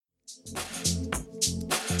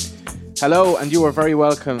Hello, and you are very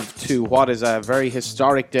welcome to what is a very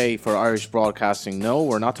historic day for Irish broadcasting. No,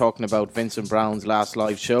 we're not talking about Vincent Brown's last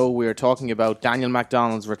live show. We're talking about Daniel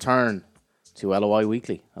MacDonald's return to LOI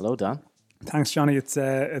Weekly. Hello, Dan. Thanks, Johnny. It's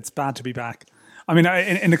bad to be back. I mean,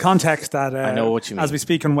 in the context that I know what you mean. As we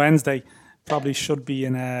speak on Wednesday, probably should be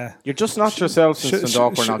in a. You're just not yourself since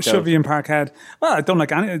Dundalk were knocked out. Should be in Parkhead. Well, I don't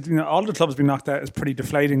like any. All the clubs being knocked out is pretty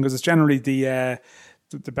deflating because it's generally the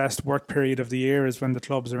best work period of the year is when the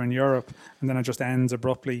clubs are in Europe, and then it just ends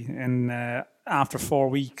abruptly in after 4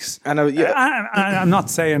 weeks. And I'm not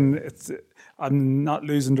saying I'm not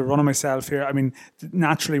losing the run of myself here. I mean,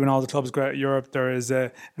 naturally, when all the clubs go out of Europe, there is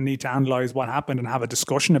a need to analyse what happened and have a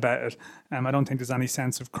discussion about it. I don't think there's any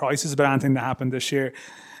sense of crisis about anything that happened this year.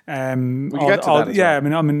 I mean,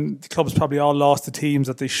 the clubs probably all lost the teams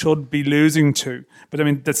that they should be losing to. But I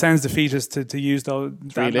mean, that sounds defeatist to use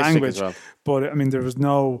that language. Well. But I mean, there was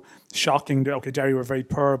no shocking. Okay, Derry were very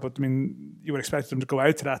poor, but I mean, you would expect them to go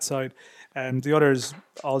out to that side. The others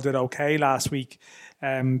all did okay last week.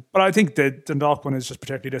 But I think the Dundalk one is just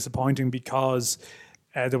particularly disappointing because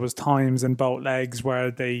there was times in both legs where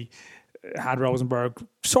they had Rosenborg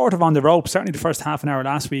sort of on the rope. Certainly the first half an hour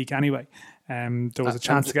last week, anyway. There was a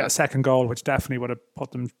chance to get a second goal, which definitely would have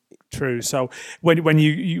put them through. So when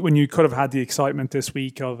you could have had the excitement this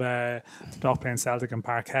week of Dundalk playing Celtic and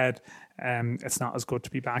Parkhead, it's not as good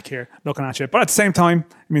to be back here looking at you. But at the same time,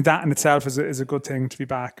 I mean, that in itself is a good thing to be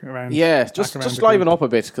back around. Yeah, just liven up a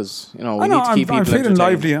bit because we need to keep people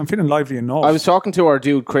entertained. I'm feeling lively enough. I was talking to our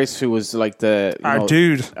dude Chris, who was like our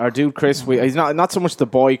dude Chris. He's not so much the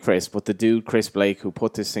boy Chris, but the dude Chris Blake who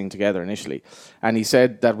put this thing together initially, and he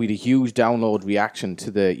said that we had a huge download reaction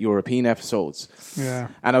to the European episodes. Yeah,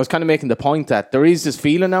 and I was kind of making the point that there is this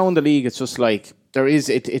feeling now in the league. It's just like there is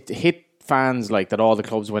it hit fans like that all the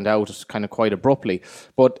clubs went out kind of quite abruptly.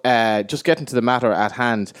 But just getting to the matter at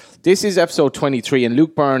hand, this is episode 23, and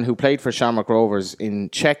Luke Byrne, who played for Shamrock Rovers in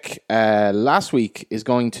Czech last week, is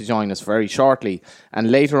going to join us very shortly. And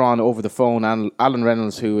later on over the phone, Alan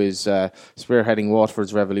Reynolds, who is spearheading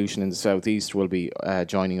Waterford's revolution in the southeast, will be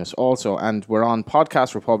joining us also. And we're on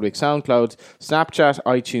Podcast Republic, SoundCloud, Snapchat,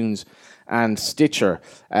 iTunes and Stitcher.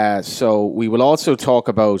 So we will also talk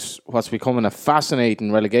about what's becoming a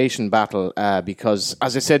fascinating relegation battle because,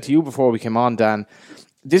 as I said to you before we came on, Dan,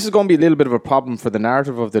 this is going to be a little bit of a problem for the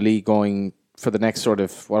narrative of the league going for the next sort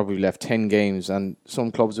of, what have we left, 10 games, and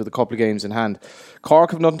some clubs with a couple of games in hand.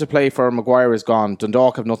 Cork have nothing to play for, Maguire is gone,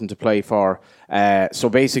 Dundalk have nothing to play for. So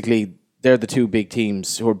basically, they're the two big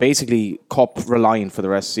teams who are basically cup reliant for the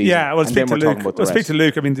rest of the season. Yeah, well, speak to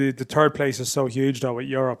Luke. I mean, the third place is so huge, though, with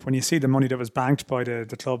Europe. When you see the money that was banked by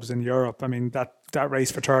the clubs in Europe, I mean, that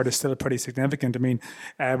race for third is still pretty significant. I mean,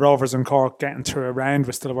 Rovers and Cork getting through a round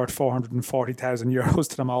was still worth €440,000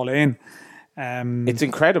 to them all in. It's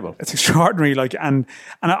incredible. It's extraordinary. And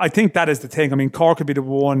I think that is the thing. I mean, Cork could be the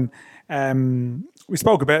one. We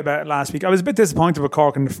spoke a bit about it last week. I was a bit disappointed with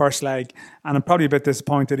Cork in the first leg, and I'm probably a bit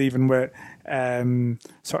disappointed even with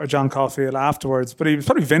sort of John Caulfield afterwards. But he was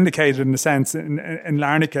probably vindicated in the sense in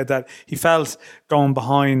Larnaca that he felt going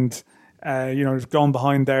behind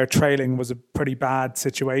their trailing was a pretty bad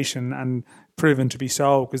situation, and proven to be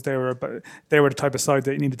so because they were the type of side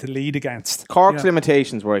that you needed to lead against. Cork's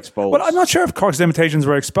limitations were exposed. Well, I'm not sure if Cork's limitations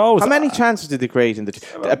were exposed. How many chances did they create in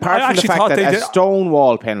apart from the fact that a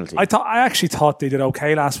stonewall penalty? I actually thought they did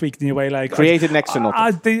okay last week in the away leg. Created next to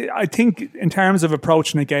nothing. I think in terms of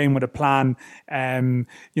approaching a game with a plan,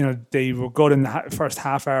 they were good in the first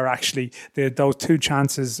half hour. Actually, they had those two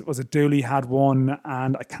chances. Was it Dooley had one,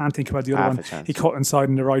 and I can't think about the other one. He cut inside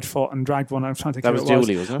in the right foot and dragged one. I'm trying to think. That was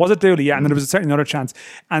Dooley, wasn't it? Was it Dooley? Yeah, and then there was certainly another chance,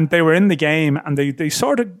 and they were in the game, and they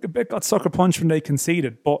sort of a bit got sucker punched when they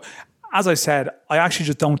conceded. But as I said, I actually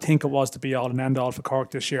just don't think it was to be all and end all for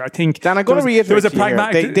Cork this year. I think Dan, I'm going to reiterate there was a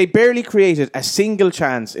pragmatic. They barely created a single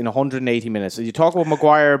chance in 180 minutes. As you talk about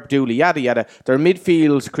Maguire, Dooley, yada yada, their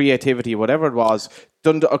midfield creativity, whatever it was,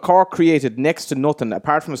 Cork created next to nothing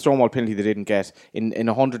apart from a stonewall penalty they didn't get in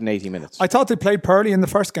 180 minutes. I thought they played poorly in the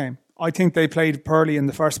first game. I think they played poorly in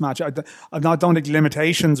the first match. I don't think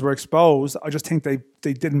limitations were exposed. I just think they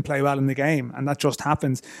didn't play well in the game, and that just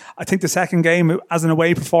happens. I think the second game, as an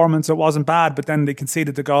away performance, it wasn't bad, but then they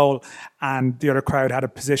conceded the goal, and the other crowd had a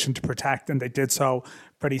position to protect, and they did so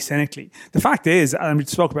pretty cynically. The fact is, and we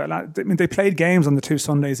spoke about that, I mean, they played games on the 2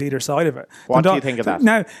 Sundays either side of it. What do you think of that?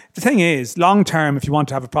 Now, the thing is, long term, if you want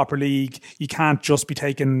to have a proper league, you can't just be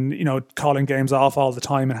taking, calling games off all the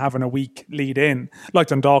time and having a week lead in, like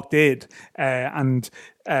Dundalk did, and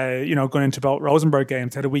going into both Rosenborg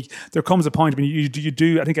games, had a week. There comes a point when you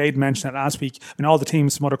do. I think Aidan mentioned it last week. When all the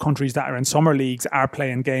teams from other countries that are in summer leagues are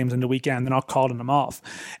playing games in the weekend, they're not calling them off.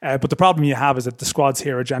 But the problem you have is that the squads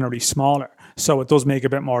here are generally smaller, so it does make a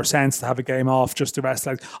bit more sense to have a game off just to rest.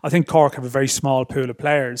 Like, I think Cork have a very small pool of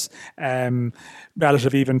players,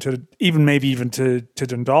 relative even to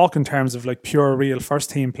Dundalk in terms of like pure real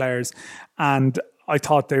first team players, and I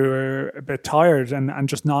thought they were a bit tired and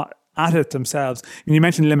just not at it themselves. When you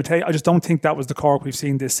mentioned limitation, I just don't think that was the Cork we've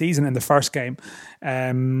seen this season in the first game.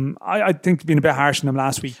 I think being a bit harsh on them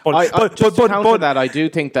last week. But that, I do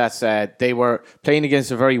think that they were playing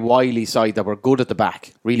against a very wily side that were good at the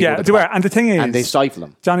back, really. Yeah, good at they the were, back, and the thing is, and they stifle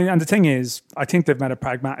them, Johnny. And the thing is, I think they've made it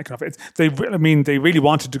pragmatic enough. They really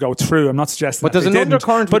wanted to go through. I'm not suggesting, but there's an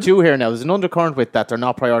undercurrent with you here now. There's an undercurrent with that they're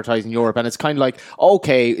not prioritising Europe, and it's kind of like,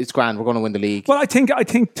 okay, it's grand, we're going to win the league. Well, I think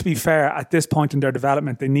to be fair, at this point in their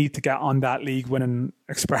development, they need to get on that league winning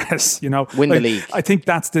express. Win the league. I think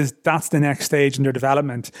that's the next stage in their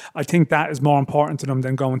development. I think that is more important to them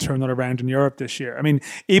than going through another round in Europe this year. I mean,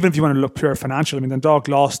 even if you want to look pure financial, I mean, Dundalk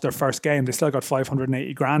lost their first game. They still got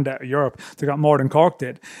 580 grand out of Europe. They got more than Cork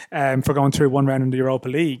did for going through one round in the Europa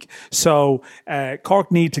League. So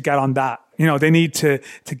Cork need to get on that. They need to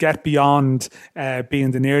get beyond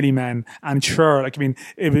being the nearly men. And sure,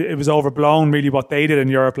 it was overblown really what they did in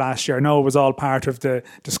Europe last year. No, it was all part of the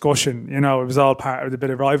discussion. It was all part of the bit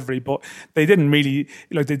of rivalry. But they didn't really,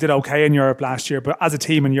 they did okay in Europe last year. But as a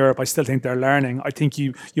team in Europe, I still think they're learning. I think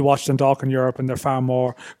you watch Dundalk in Europe and they're far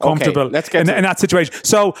more comfortable in that situation.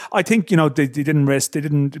 So I think, they didn't risk. They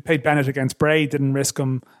played Bennett against Bray, didn't risk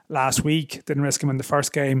him last week, didn't risk him in the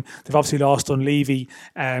first game. They've obviously lost Dunleavy.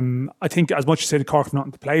 I think as much as you say Cork have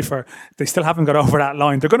nothing to play for, they still haven't got over that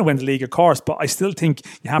line. They're going to win the league, of course, but I still think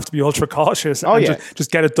you have to be ultra cautious and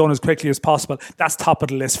just get it done as quickly as possible. That's top of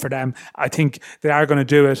the list for them. I think they are going to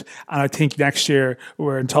do it, and I think next year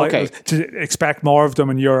we're entitled to expect more of them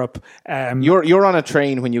in Europe. You're on a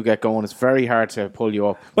train when you get going. It's very hard to pull you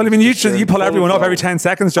up. Well, I mean, you pull everyone up every 10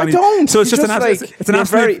 seconds, Johnny. I don't. So it's an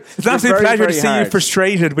absolute pleasure to see you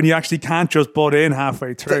frustrated when you actually can't just butt in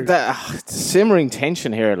halfway through. Simmering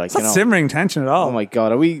tension here, it's not simmering tension at all. Oh my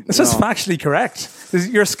God, are we? It's just factually correct.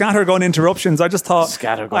 Your scattergun interruptions. I just thought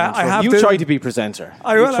scattergun. You try to be presenter.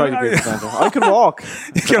 I could walk.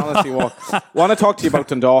 I could honestly walk. Want to talk to you about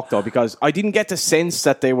Dundalk though, because I didn't get the sense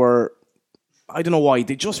that they were. I don't know why.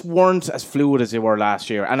 They just weren't as fluid as they were last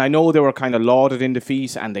year. And I know they were kind of lauded in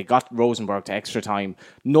defeat and they got Rosenborg to extra time.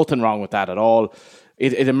 Nothing wrong with that at all.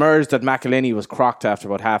 It emerged that McElhinney was crocked after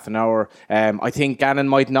about half an hour. I think Gannon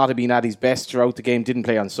might not have been at his best throughout the game, didn't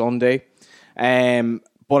play on Sunday.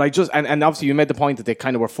 But I just, and obviously you made the point that they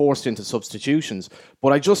kind of were forced into substitutions.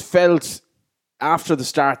 But I just felt after the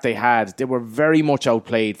start they were very much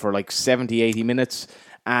outplayed for like 70, 80 minutes.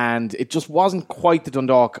 And it just wasn't quite the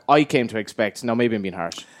Dundalk I came to expect. Now, maybe I'm being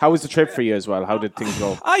harsh. How was the trip for you as well? How did things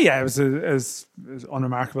go? It was an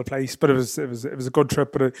unremarkable place, but it was a good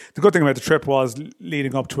trip. But the good thing about the trip was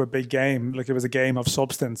leading up to a big game. Like, it was a game of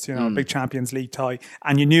substance, a big Champions League tie,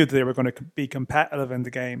 and you knew that they were going to be competitive in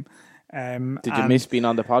the game. Did you miss being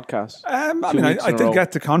on the podcast? I did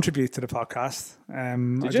get to contribute to the podcast.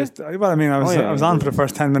 Did you? I was on for the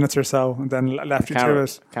first 10 minutes or so and then left you to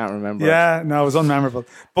it. Can't remember. Yeah, no, it was unmemorable.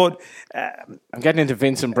 But I'm getting into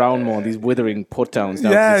Vincent Brownmo and these withering put-downs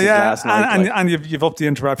now. Last night, and you've upped the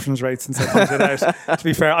interruptions rate since I pointed out. To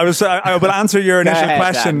be fair, I will answer your initial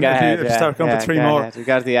question if you start going to three more. We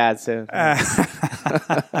got the ad soon.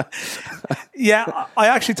 Yeah, I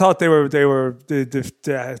actually thought they were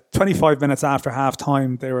the 25 minutes after half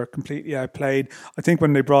time, they were completely outplayed. I think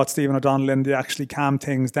when they brought Stephen O'Donnell in, they actually calmed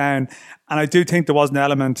things down. And I do think there was an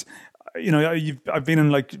element, I've been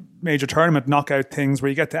in like major tournament knockout things where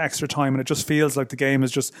you get to extra time and it just feels like the game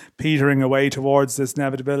is just petering away towards this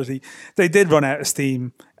inevitability. They did run out of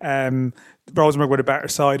steam. Rosenborg were the better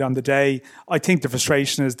side on the day. I think the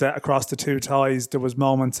frustration is that across the two ties, there was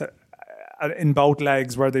moments in both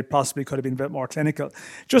legs where they possibly could have been a bit more clinical,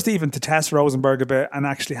 just even to test Rosenborg a bit and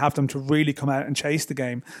actually have them to really come out and chase the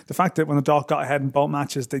game. The fact that when the Dock got ahead in both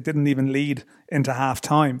matches, they didn't even lead into half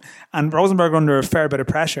time, and Rosenborg under a fair bit of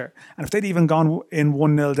pressure, and if they'd even gone in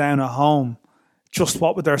 1-0 down at home, just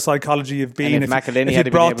what would their psychology have been if McElhinney if had you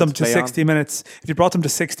been brought able them to to play 60 minutes? If you brought them to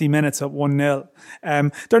 60 minutes at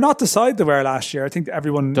 1-0, they're not the side they were last year. I think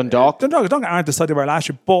everyone Dundalk aren't the side they were last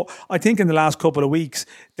year, but I think in the last couple of weeks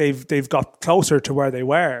they've got closer to where they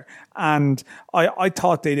were, and I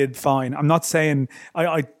thought they did fine. I'm not saying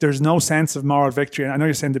there's no sense of moral victory, and I know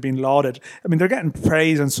you're saying they're being lauded. I mean, they're getting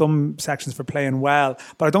praise in some sections for playing well,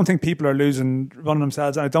 but I don't think people are running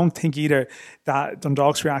themselves. And I don't think either that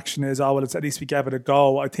Dundalk's reaction is, oh well, at least we gave it a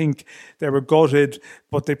go. I think they were gutted,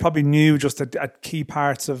 but they probably knew just at key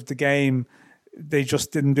parts of the game they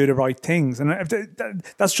just didn't do the right things, and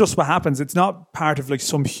that's just what happens. It's not part of like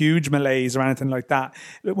some huge malaise or anything like that.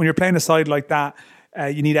 When you're playing a side like that,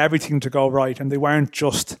 you need everything to go right, and they weren't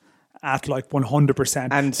just at like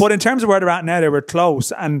 100%. But in terms of where they're at now, they were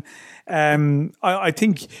close, and I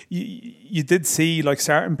think you did see like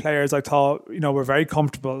certain players I thought were very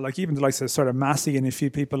comfortable, like even the likes of sort of Massey and a few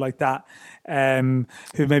people like that,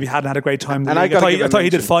 who maybe hadn't had a great time. And I thought he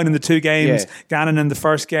did fine in the two games. Yeah. Gannon in the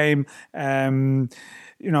first game.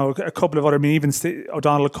 A couple of other, even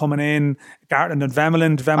O'Donnell coming in, Gartland and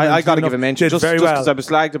Vemelin. I got to give a mention just well. because I was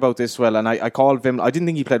slagged about this well, and I called Vemelin. I didn't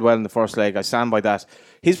think he played well in the first leg. I stand by that.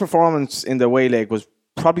 His performance in the away leg was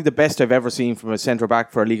probably the best I've ever seen from a centre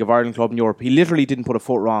back for a League of Ireland club in Europe. He literally didn't put a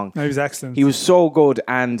foot wrong. No, he was excellent. He was so good,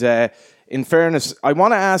 and in fairness, I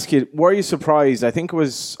want to ask you, were you surprised? I think it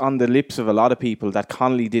was on the lips of a lot of people that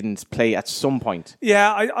Connolly didn't play at some point.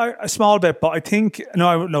 Yeah, I a small bit, but I think,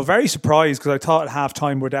 very surprised, because I thought at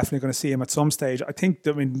half-time we're definitely going to see him at some stage. I think,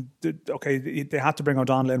 they had to bring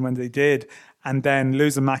O'Donnell in when they did, and then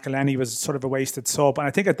losing McElhinney was sort of a wasted sub. And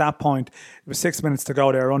I think at that point, it was 6 minutes to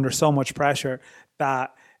go, they were under so much pressure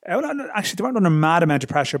that, actually they weren't under a mad amount of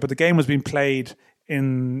pressure, but the game was being played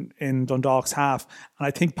in Dundalk's half, and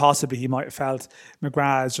I think possibly he might have felt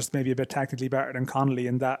McGrath is just maybe a bit technically better than Connolly,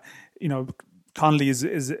 in that Connolly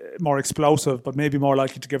is more explosive, but maybe more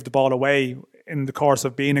likely to give the ball away in the course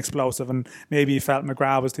of being explosive, and maybe he felt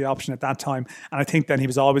McGrath was the option at that time. And I think then he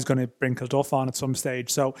was always going to bring Kilduff on at some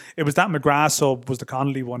stage. So it was that McGrath sub was the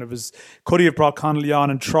Connolly one. Could he have brought Connolly on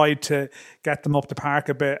and tried to get them up the park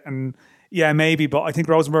a bit? And yeah, maybe, but I think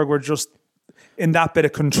Rosenborg were just in that bit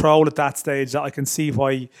of control at that stage that I can see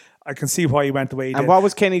why he went the way he did. And what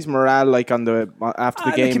was Kenny's morale like after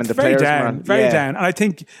the game, and the very players' down, morale? very down. And I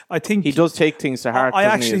think he does take things to heart. I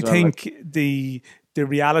actually think well, the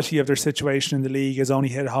reality of their situation in the league has only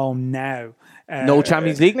hit home now. No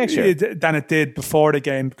Champions League next year than it did before the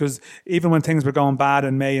game, because even when things were going bad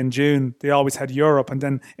in May and June, they always had Europe, and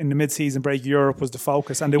then in the mid-season break, Europe was the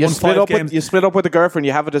focus, and they won 5 games. You split up with the girlfriend,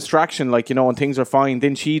 you have a distraction, and things are fine.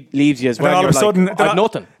 Then she leaves you as well. Then all of a sudden,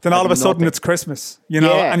 nothing. Then all of a sudden, it's Christmas,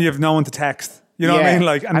 and you have no one to text. You know what I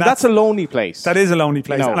mean? And that's a lonely place. That is a lonely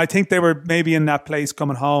place. And I think they were maybe in that place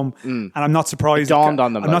coming home. And I'm not surprised. It dawned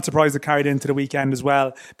on them. I'm not surprised it carried into the weekend as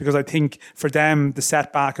well, because I think for them, the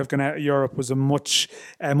setback of going out of Europe was a much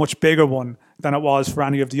bigger one than it was for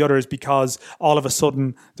any of the others, because all of a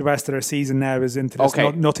sudden the rest of their season now is into this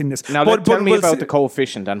nothingness. Now, tell me about the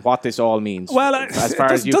coefficient and what this all means. Well, as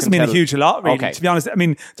far as you doesn't can mean tell. a huge lot, really, to be honest. I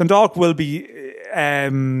mean, Dundalk will be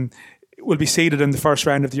seeded in the first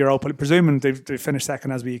round of the Europa League. Presuming they finish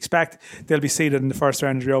second as we expect, they'll be seeded in the first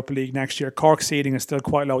round of the Europa League next year. Cork seeding is still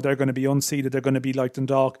quite low. They're going to be unseeded. They're going to be like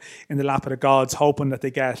Dundalk in the lap of the gods, hoping that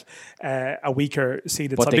they get a weaker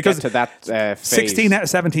seeded side. But they get to that phase. 16 out of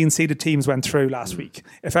 17 seeded teams went through last week.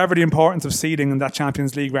 If ever the importance of seeding in that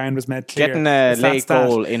Champions League round was made clear, getting a late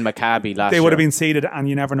goal in Maccabi last year, they would have been seeded, and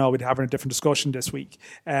you never know. We'd have a different discussion this week.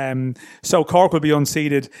 So Cork will be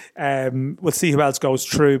unseeded. We'll see who else goes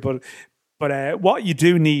through, but what you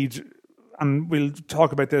do need, and we'll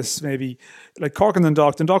talk about this maybe, like Cork and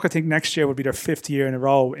Dundalk. Dundalk, I think next year will be their 5th year in a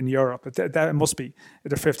row in Europe. That must be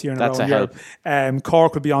their 5th year in a row in Europe.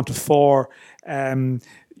 Cork will be on to 4.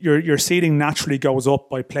 Your seeding naturally goes up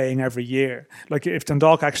by playing every year. Like if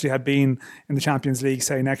Dundalk actually had been in the Champions League,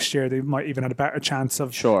 say next year, they might even had a better chance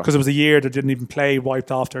of, because it was a year they didn't even play, wiped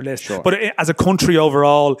off their list. But as a country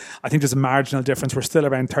overall, I think there's a marginal difference. We're still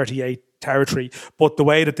around 38 territory, but the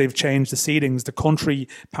way that they've changed the seedings, the country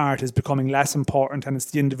part is becoming less important, and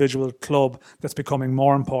it's the individual club that's becoming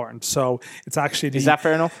more important. So it's actually is that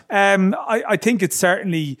fair enough? I think it's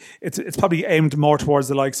certainly it's probably aimed more towards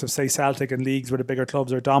the likes of, say, Celtic and leagues where the bigger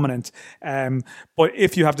clubs are dominant. But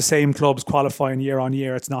if you have the same clubs qualifying year on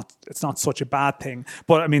year, it's not such a bad thing.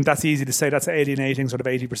 But I mean, that's easy to say. That's alienating sort of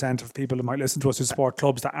 80% of people who might listen to us who support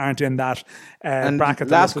clubs that aren't in that bracket.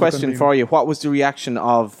 Last question for you: what was the reaction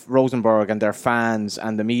of Rosenborg Rosenborg and their fans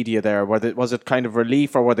and the media there? Was it kind of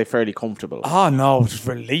relief, or were they fairly comfortable? Oh no, it was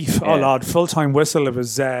relief. Yeah. Oh Lord, full-time whistle. It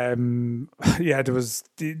was there was.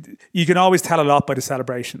 You can always tell a lot by the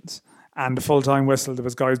celebrations. And the full-time whistle, there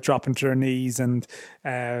was guys dropping to their knees, and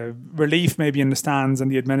relief maybe in the stands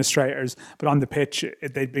and the administrators, but on the pitch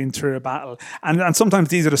they'd been through a battle. And sometimes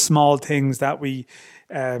these are the small things that we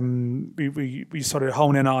sort of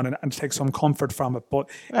hone in on and take some comfort from it. But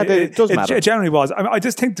it does matter. It generally was. I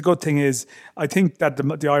just think the good thing is, I think that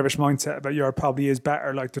the Irish mindset about Europe probably is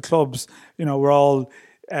better. Like the clubs, we're all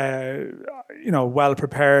well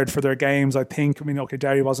prepared for their games. I think. Okay,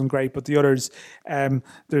 Derry wasn't great, but the others,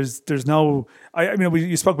 there's no.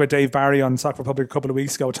 You spoke about Dave Barry on Soccer Republic a couple of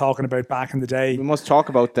weeks ago, talking about back in the day. We must talk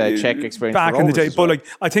about the Czech experience back in the day. Well. But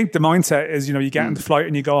I think the mindset is, you get in the flight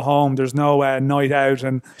and you go home. There's no night out,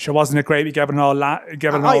 and sure, wasn't it great? We gave it an all. I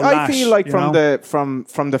feel like from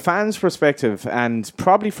the fans' perspective, and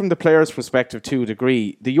probably from the players' perspective to a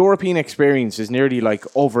degree, the European experience is nearly like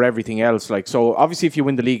over everything else. Like, so obviously, if you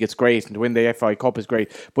win the league, it's great, and to win the FI Cup is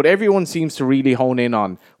great. But everyone seems to really hone in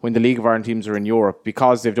on when the League of Ireland teams are in Europe,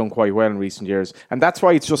 because they've done quite well in recent years, and that's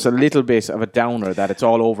why it's just a little bit of a downer that it's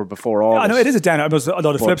all over before August. I know it is a downer.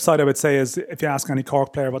 Although the flip side, I would say, is if you ask any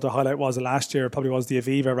Cork player what the highlight was of last year, it probably was the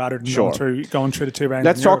Aviva rather than going through the two rounds.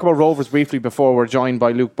 Let's talk about Rovers briefly before we're joined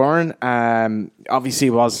by Luke Byrne. Obviously,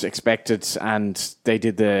 it was expected, and they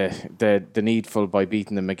did the needful by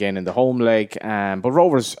beating them again in the home leg. But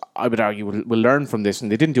Rovers, I would argue, will learn from this,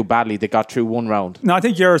 and they didn't do badly. They got through one round. No, I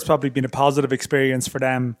think Europe's probably been a positive experience for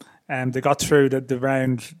them. They got through the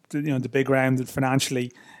round, the big round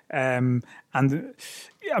financially.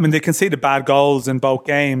 They conceded bad goals in both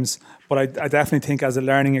games, but I definitely think as a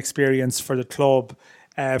learning experience for the club,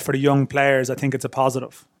 for the young players, I think it's a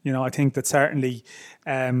positive. I think that certainly.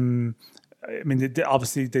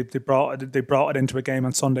 Obviously they brought it into a game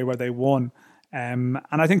on Sunday where they won, and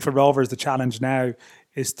I think for Rovers the challenge now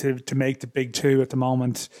is to make the big two at the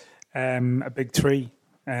moment a big three.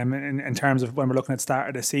 In terms of when we're looking at start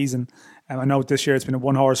of the season, I know this year it's been a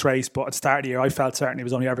one-horse race, but at the start of the year I felt certainly it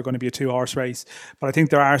was only ever going to be a two-horse race. But I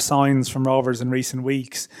think there are signs from Rovers in recent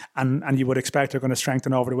weeks, and you would expect they're going to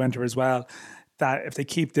strengthen over the winter as well, that if they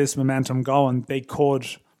keep this momentum going, they could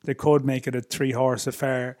make it a three-horse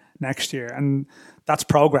affair next year, and that's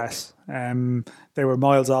progress. They were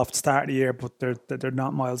miles off at the start of the year, but they're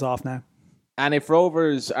not miles off now. And if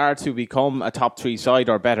Rovers are to become a top three side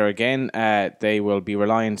or better again, they will be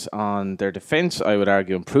reliant on their defence, I would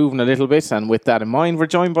argue, improving a little bit. And with that in mind, we're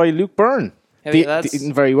joined by Luke Byrne.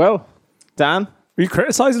 Very well. Dan? Were you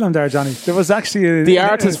criticising him there, Johnny? There was actually... The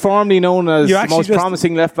artist formerly known as the most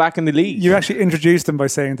promising left back in the league. You actually introduced him by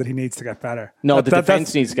saying that he needs to get better. No, the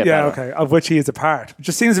defence needs to get better. Yeah, okay, of which he is a part. It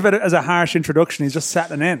just seems a bit as a harsh introduction. He's just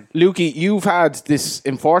settling in. Lukey, you've had this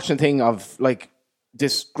unfortunate thing of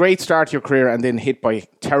this great start to your career and then hit by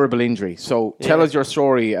terrible injury. So tell us your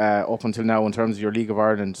story up until now in terms of your League of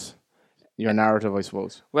Ireland, your narrative, I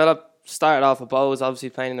suppose. Well, I started off at Bows, obviously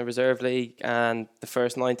playing in the Reserve League and the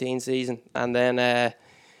first 19 season. And then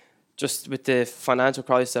just with the financial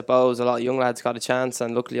crisis at Bows, a lot of young lads got a chance,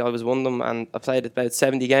 and luckily I was one of them. And I played about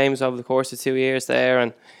 70 games over the course of 2 years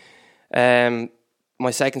there. And my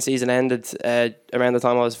second season ended around the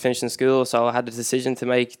time I was finishing school, so I had a decision to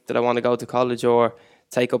make: did I want to go to college or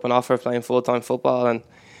take up an offer playing full-time football? And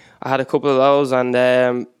I had a couple of those, and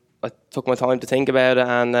I took my time to think about it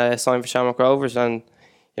and signed for Shamrock Rovers. And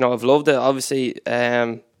I've loved it. Obviously,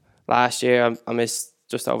 last year I missed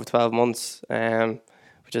just over 12 months,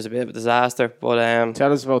 which is a bit of a disaster. But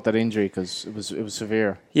tell us about that injury, because it was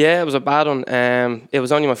severe. Yeah, it was a bad one. It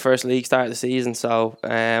was only my first league start of the season, so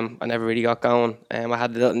I never really got going. I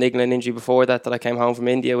had a little niggling injury before that I came home from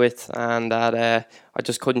India with, and that I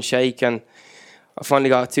just couldn't shake. And I finally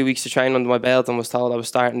got 2 weeks of training under my belt and was told I was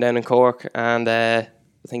starting down in Cork. And I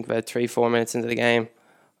think about 3-4 minutes into the game,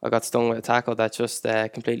 I got stung with a tackle that just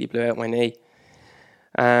completely blew out my knee.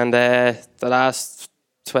 And the last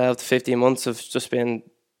 12 to 15 months have just been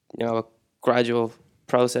a gradual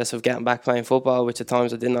process of getting back playing football, which at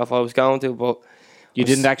times I didn't know if I was going to, but... You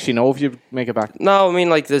didn't actually know if you'd make it back? No,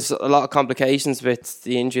 there's a lot of complications with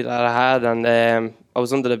the injury that I had, and I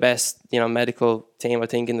was under the best, medical team, I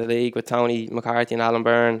think, in the league with Tony McCarthy and Alan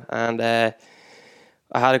Byrne, and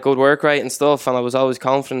I had a good work rate and stuff, and I was always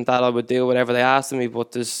confident that I would do whatever they asked of me,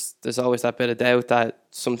 but there's always that bit of doubt that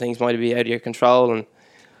some things might be out of your control, and,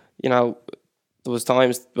 there was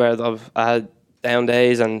times where I had down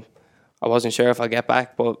days and I wasn't sure if I'd get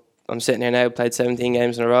back, but I'm sitting here now, played 17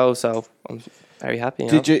 games in a row, so I'm very happy.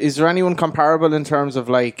 Is there anyone comparable in terms of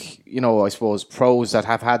I suppose pros that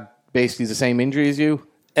have had basically the same injury as you?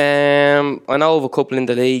 I know of a couple in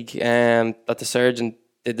the league that the surgeon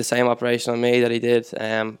did the same operation on me that he did.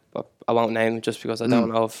 But I won't name them just because I don't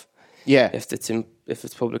know if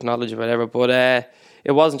it's public knowledge or whatever. But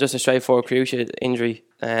it wasn't just a straightforward cruciate injury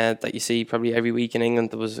that you see probably every week in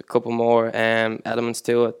England. There was a couple more elements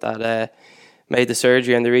to it that made the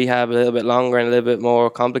surgery and the rehab a little bit longer and a little bit more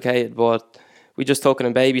complicated. But we just took it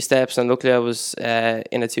in baby steps, and luckily I was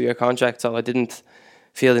in a 2-year contract, so I didn't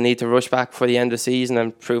feel the need to rush back before the end of the season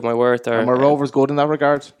and prove my worth. And were Rovers good in that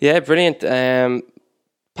regard? Yeah, brilliant.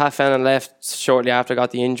 Pat Fennan left shortly after I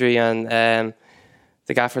got the injury, and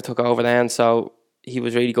the gaffer took over then, so he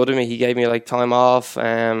was really good with me. He gave me like time off.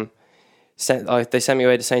 They sent me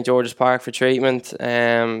away to St. George's Park for treatment.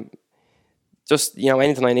 Just,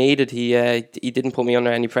 anything I needed, he didn't put me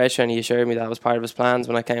under any pressure, and he assured me that was part of his plans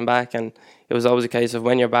when I came back. And it was always a case of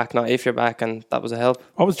when you're back, not if you're back, and that was a help.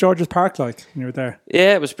 What was George's Park like when you were there?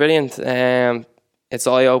 Yeah, it was brilliant. It's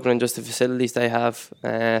eye-opening, just the facilities they have.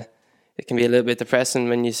 It can be a little bit depressing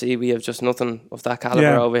when you see we have just nothing of that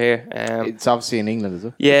calibre over here. It's obviously in England, is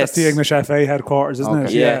it? Yeah, that's the English FA headquarters, isn't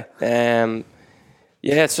it? Yeah.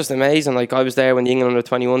 Yeah, it's just amazing. Like, I was there when the England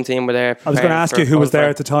under-21 team were there. I was going to ask you who was there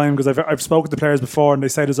at the time, because I've spoken to players before and they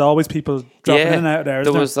say there's always people dropping in and out there.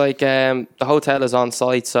 There was like the hotel is on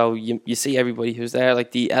site, so you see everybody who's there.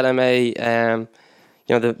 Like the LMA,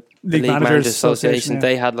 the League Managers Association,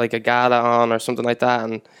 they had like a gala on or something like that,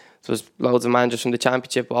 and there was loads of managers from the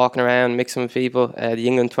Championship walking around, mixing with people. The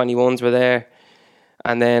England 21s were there.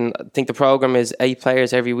 And then I think the programme is 8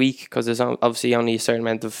 players every week, because there's obviously only a certain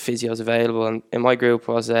amount of physios available. And in my group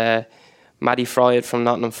was Matty Fried from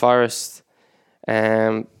Nottingham Forest,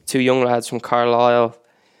 2 young lads from Carlisle,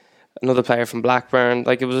 another player from Blackburn.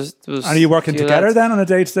 Like it was. And are you working together then on a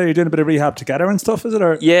day-to-day? You're doing a bit of rehab together and stuff, is it?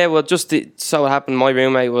 Or? Yeah, well, so it happened. My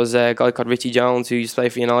roommate was a guy called Richie Jones, who used to play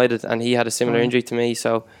for United, and he had a similar injury to me.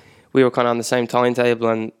 So we were kind of on the same timetable,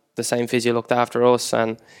 and the same physio looked after us.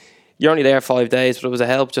 And you're only there 5 days, but it was a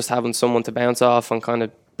help just having someone to bounce off and kind of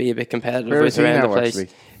be a bit competitive with around the place.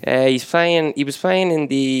 He was playing in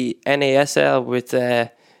the NASL with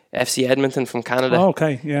FC Edmonton from Canada. Oh,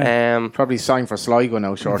 okay, yeah. Probably signed for Sligo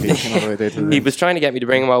now shortly. He was trying to get me to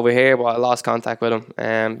bring him over here, but I lost contact with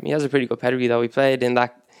him. He has a pretty good pedigree though. He played in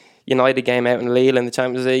that United game out in Lille in the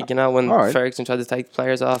Champions League, when Ferguson tried to take the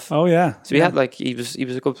players off. Oh yeah. So he had he was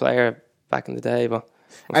a good player back in the day, but.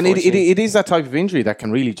 And it is that type of injury that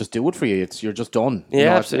can really just do it for you. You're just done.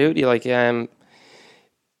 Yeah, absolutely.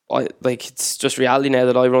 It's just reality now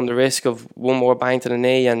that I run the risk of one more bang to the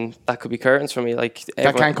knee, and that could be curtains for me. Like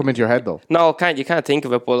that can't come into your head though. No, you can't think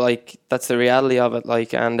of it, but that's the reality of it.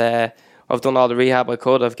 I've done all the rehab I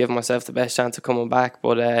could. I've given myself the best chance of coming back,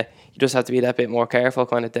 but you just have to be that bit more careful,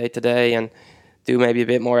 kind of day to day, and do maybe a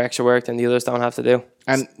bit more extra work than the others don't have to do.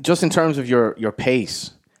 And just in terms of your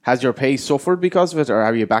pace. Has your pace suffered because of it, or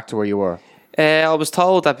are you back to where you were? I was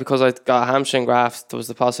told that because I got a hamstring graft, there was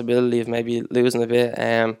the possibility of maybe losing a bit.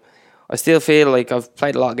 I still feel like I've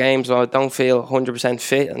played a lot of games, so I don't feel 100%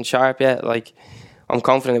 fit and sharp yet. Like, I'm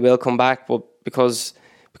confident it will come back, but because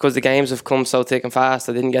the games have come so thick and fast,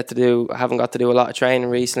 I haven't got to do a lot of training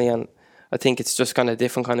recently, and I think it's just kind of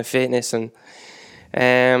different kind of fitness. And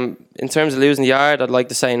in terms of losing the yard, I'd like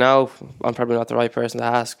to say no. I'm probably not the right person to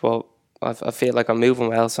ask, but I feel like I'm moving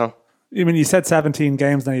well. So, you said 17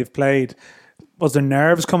 games now you've played. Was there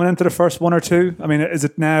nerves coming into the first 1 or 2? I mean, is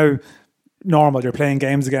it now normal? You're playing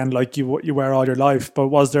games again like you were all your life. But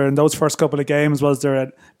was there in those first couple of games? Was there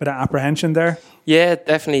a bit of apprehension there? Yeah,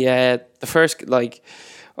 definitely. The first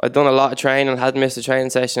I'd done a lot of training. Hadn't missed a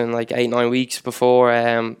training session in 8-9 weeks before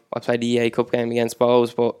I played the EA Cup game against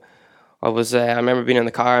Bows. But I remember being in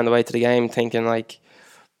the car on the way to the game, thinking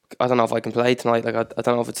I don't know if I can play tonight. I don't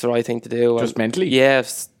know if it's the right thing to do. Just mentally? Yeah,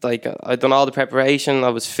 I'd done all the preparation. I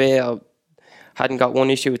was fit. I hadn't got one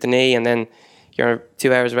issue with the knee, and then you're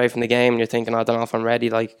 2 hours away from the game and you're thinking, I don't know if I'm ready.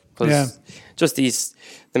 Just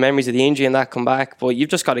the memories of the injury and that come back. But you've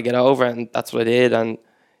just got to get over it, and that's what I did. And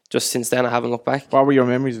just since then, I haven't looked back. What were your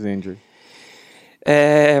memories of the injury?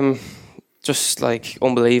 Just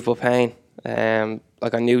unbelievable pain.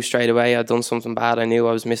 I knew straight away I'd done something bad. I knew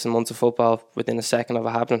I was missing months of football within a second of it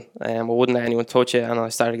happening. I wouldn't let anyone touch it, and I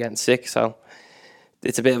started getting sick. So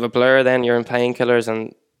it's a bit of a blur then. You're in painkillers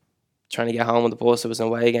and trying to get home with the bus. It was an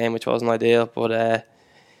away game, which wasn't ideal. But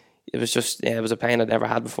it was just, it was a pain I'd never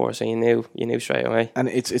had before. So you knew straight away. And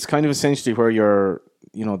it's kind of essentially where you're,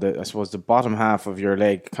 I suppose the bottom half of your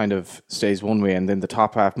leg kind of stays one way and then the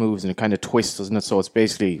top half moves and it kind of twists, doesn't it? So it's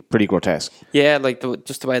basically pretty grotesque. Yeah,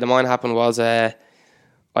 just the way the mine happened was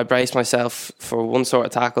I braced myself for one sort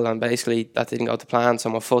of tackle and basically that didn't go to plan, so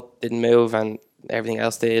my foot didn't move and everything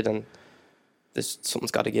else did, and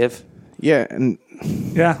something's got to give. Yeah, and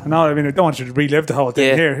Yeah, no, I mean, I don't want you to relive the whole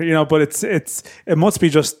thing here, but it must be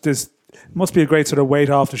just this. It must be a great sort of weight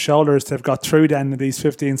off the shoulders to have got through then these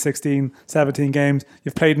 15, 16, 17 games.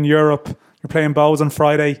 You've played in Europe. You're playing Bows on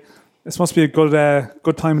Friday. This must be a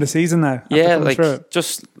good time of the season now. Yeah, like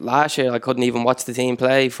just last year I couldn't even watch the team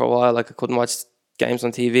play for a while. Like I couldn't watch games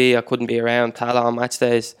on TV. I couldn't be around Tala on match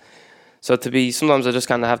days. So sometimes I just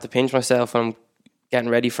kind of have to pinch myself when I'm getting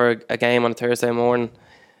ready for a game on a Thursday morning.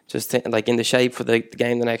 Just like in the shape for the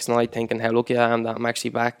game the next night, thinking how lucky I am that I'm actually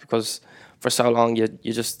back, because for so long you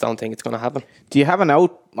just don't think it's going to happen. do you have an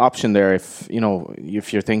out option there if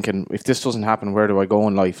you're thinking, if this doesn't happen, where do I go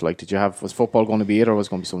in life? Like, was football going to be it, or was it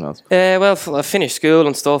going to be something else? Well, I finished school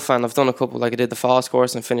and stuff, and I've done a couple, like I did the FOS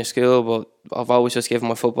course and finished school, but I've always just given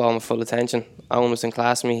my football my full attention. Owen was in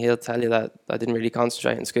class with me. He'll tell you that I didn't really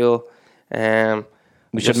concentrate in school.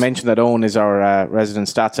 We should mention that Owen is our resident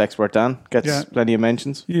stats expert. Dan gets plenty of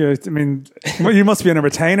mentions. Yeah, I mean, you must be in a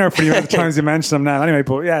retainer for the amount of times you mention them now. Anyway,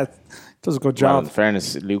 but yeah, does a good job. Well, in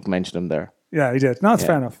fairness, Luke mentioned him there. Yeah, he did. No, it's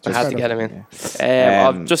fair enough. I had to get him in. Yeah.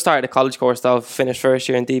 I've just started a college course though. I've finished first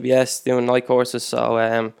year in DBS doing night courses, so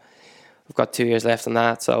I've got 2 years left on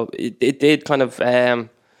that. So it did kind of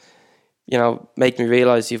make me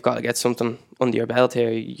realise you've got to get something under your belt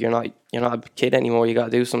here. You're not a kid anymore. You got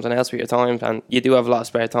to do something else with your time, and you do have a lot of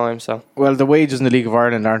spare time. So well, the wages in the League of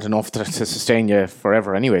Ireland aren't enough to sustain you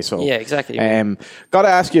forever anyway. So yeah, exactly. Got to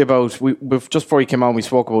ask you about we've just before you came on, we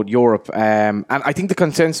spoke about Europe, and I think the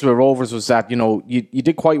consensus with Rovers was that you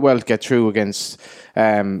did quite well to get through against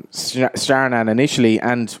Stjarnan initially,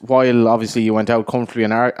 and while obviously you went out comfortably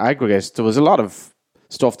in aggregate, there was a lot of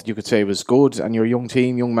stuff that you could say was good, and your young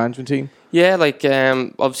management team. Yeah, like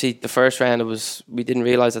obviously the first round we didn't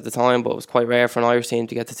realise at the time, but it was quite rare for an Irish team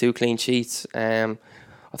to get the 2 clean sheets. I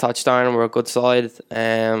thought Stjarnan were a good side,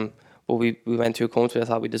 but we went through comfortably. I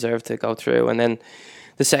thought we deserved to go through. And then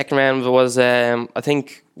the second round was I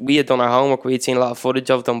think we had done our homework. We'd seen a lot of footage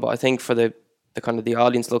of them, but I think for the kind of the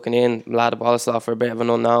audience looking in, Mlada Boleslav were a bit of an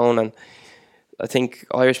unknown, and I think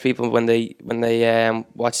Irish people when they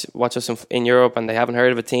watch us in Europe and they haven't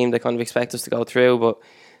heard of a team, they kind of expect us to go through, but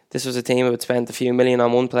this was a team that would spend a few million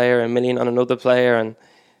on one player, $1 million on another player, and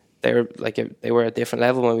they were at a different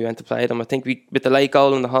level when we went to play them. I think with the late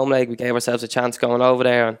goal in the home leg, we gave ourselves a chance going over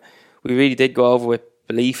there, and we really did go over with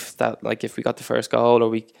belief that like if we got the first goal or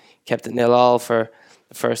we kept it 0-0 for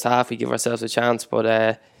the first half, we give ourselves a chance. But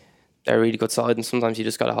they're a really good side, and sometimes you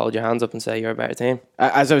just got to hold your hands up and say you're a better team.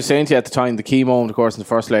 As I was saying to you at the time, the key moment, of course, in the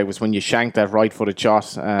first leg was when you shanked that right-footed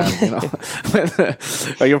shot.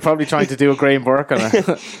 You're probably trying to do a Graham Burke on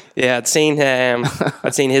it. Yeah, I'd seen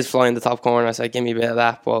his fly in the top corner. I said, give me a bit of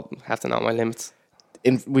that, but I have to know my limits.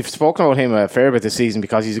 We've spoken about him a fair bit this season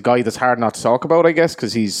because he's a guy that's hard not to talk about, I guess,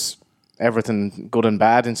 because he's everything good and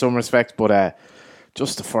bad in some respects, but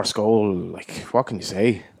just the first goal, like, what can you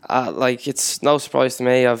say? It's no surprise to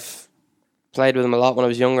me. I've played with him a lot when I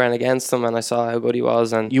was younger and against him, and I saw how good he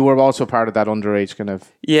was. And you were also part of that underage kind of.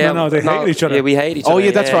 Yeah, they hate each other. Yeah, we hate each other. Oh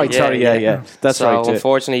yeah, that's right. Sorry, yeah. That's so right.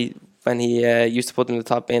 Unfortunately, when he used to put in the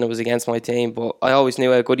top bin, it was against my team. But I always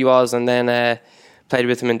knew how good he was, and then played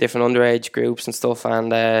with him in different underage groups and stuff.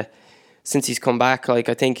 And since he's come back, like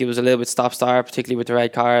I think he was a little bit stop-start, particularly with the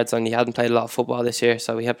red cards, and he hadn't played a lot of football this year,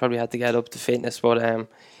 so he had probably had to get up to fitness. But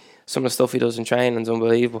some of the stuff he does in training is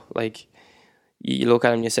unbelievable. Like, you look at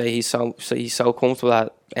him and you say he's so comfortable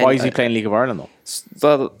at. Why is he playing League of Ireland though?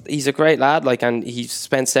 Well, he's a great lad, like, and he's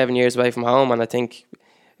spent 7 years away from home, and I think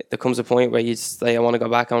there comes a point where you say, I want to go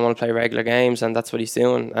back and I want to play regular games, and that's what he's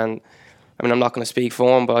doing. And I mean, I'm not going to speak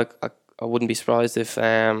for him, but I wouldn't be surprised if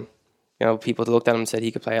people looked at him and said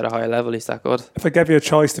he could play at a higher level. He's that good. If I gave you a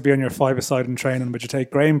choice to be on your five-a-side in training, would you take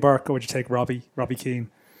Graham Burke or would you take Robbie Keane?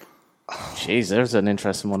 Jeez, there's an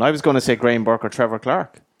interesting one. I was going to say Graham Burke or Trevor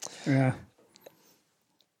Clark. Yeah.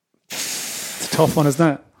 It's a tough one, isn't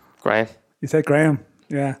it? Graham. You take Graham,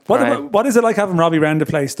 yeah. What is it like having Robbie round the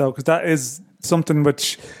place, though? Because that is something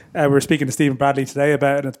which we were speaking to Stephen Bradley today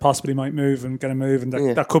about, and it possibly might move and get a move, and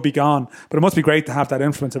that could be gone. But it must be great to have that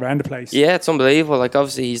influence around the place. Yeah, it's unbelievable. Like,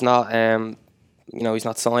 obviously, he's not... he's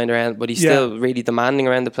not signed around, but he's still really demanding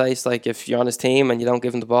around the place. Like, if you're on his team and you don't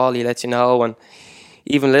give him the ball, he lets you know. And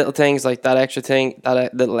even little things like that extra thing,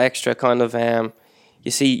 that little extra kind of,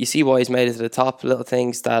 you see why he's made it to the top. Little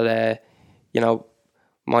things that,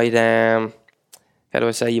 might, how do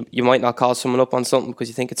I say, you might not call someone up on something because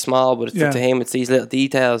you think it's small, but to him, it's these little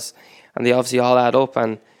details, and they obviously all add up.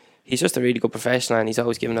 And he's just a really good professional, and he's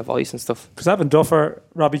always giving advice and stuff. Because having Duffer,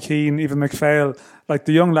 Robbie Keane, even McPhail, like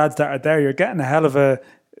the young lads that are there, you're getting a hell of a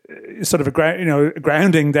sort of a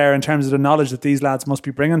grounding there in terms of the knowledge that these lads must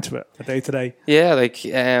be bringing to it day to day. Yeah, like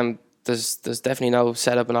there's definitely no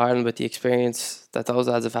setup in Ireland with the experience that those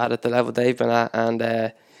lads have had at the level they've been at, and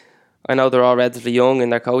I know they're all relatively young in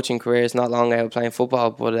their coaching careers, not long out playing football,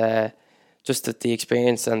 but just that the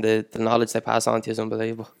experience and the knowledge they pass on to you is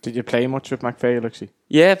unbelievable. Did you play much with McPhail actually?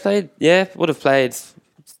 Yeah, would have played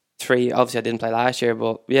 3. Obviously, I didn't play last year,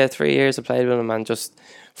 but 3 years I played with him, and just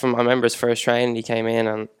from I remember his first training, he came in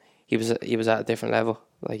and he was at a different level.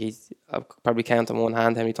 Like I probably count on one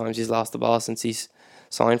hand how many times he's lost the ball since he's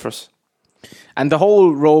signed for us. And the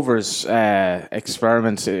whole Rovers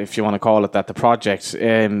experiment, if you want to call it that, the project,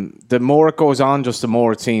 the more it goes on, just the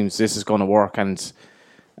more it seems this is going to work. And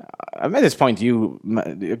I made this point to you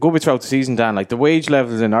a good bit throughout the season, Dan. Like the wage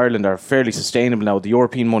levels in Ireland are fairly sustainable now. The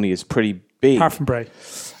European money is pretty big.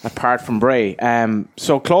 Apart from Bray.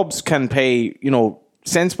 So clubs can pay,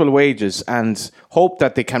 sensible wages and hope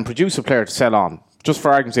that they can produce a player to sell on. Just for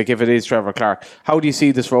argument's sake, if it is Trevor Clark. How do you see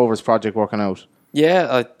this Rovers project working out?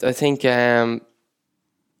 Yeah, I think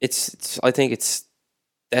it's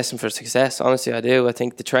destined for success. Honestly, I do. I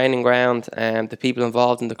think the training ground, the people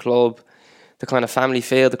involved in the club, the kind of family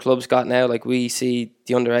feel the club's got now. Like we see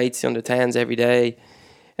the under 8s, the under 10s every day,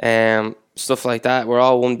 stuff like that. We're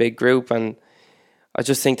all one big group, and I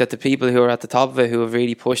just think that the people who are at the top of it, who have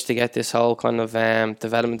really pushed to get this whole kind of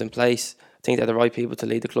development in place, I think they're the right people to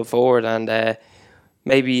lead the club forward. And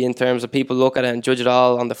maybe in terms of people look at it and judge it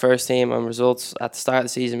all on the first team and results at the start of the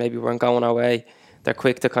season, maybe weren't going our way. They're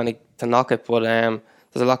quick to kind of to knock it, but there's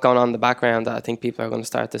a lot going on in the background that I think people are going to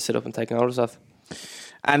start to sit up and take notice of.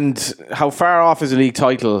 And how far off is a league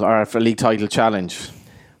title or a league title challenge?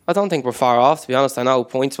 I don't think we're far off, to be honest. I know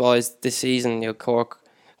points wise this season, Cork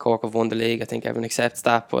have won the league. I think everyone accepts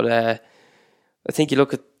that, but I think you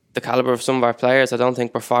look at the calibre of some of our players, I don't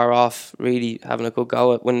think we're far off really having a good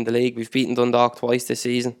go at winning the league. We've beaten Dundalk twice this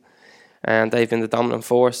season, and they've been the dominant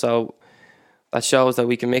force, so that shows that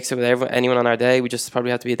we can mix it with anyone on our day. We just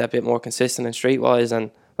probably have to be that bit more consistent and streetwise,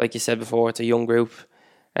 and like you said before, it's a young group,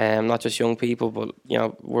 not just young people, but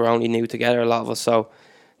we're only new together, a lot of us, so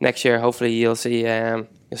next year hopefully you'll see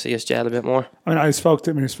us gel a bit more. I mean, I spoke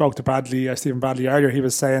to Bradley, Stephen Bradley earlier. He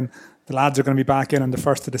was saying the lads are going to be back in on the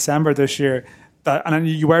 1st of December this year. And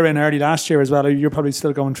you were in early last year as well. You're probably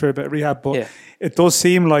still going through a bit of rehab, but It does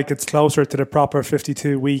seem like it's closer to the proper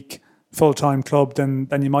 52-week full-time club than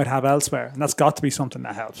you might have elsewhere, and that's got to be something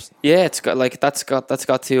that helps. Yeah, it's got that's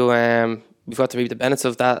got to we've got to reap the benefits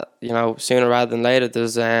of that, sooner rather than later.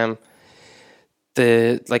 There's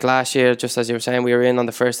last year, just as you were saying, we were in on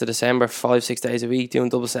the 1st of December, 5-6 days a week, doing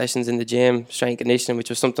double sessions in the gym, strength conditioning, which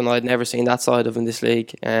was something I'd never seen that side of in this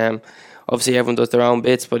league. Obviously, everyone does their own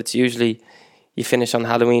bits, but it's usually you finish on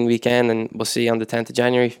Halloween weekend, and we'll see on the 10th of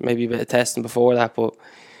January, maybe a bit of testing before that. But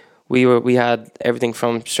we had everything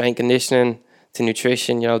from strength conditioning to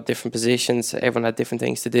nutrition, different positions. Everyone had different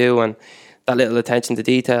things to do, and that little attention to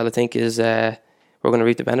detail, I think, is we're going to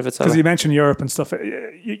reap the benefits of it. Because you mentioned Europe and stuff.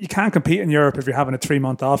 You can't compete in Europe if you're having a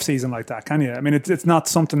 3-month off season like that, can you? I mean, it's not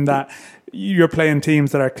something that you're playing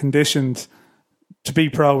teams that are conditioned to be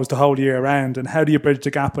pros the whole year round. And how do you bridge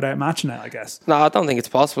the gap without matching it, I guess? No, I don't think it's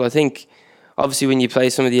possible. I think obviously when you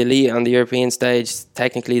play some of the elite on the European stage,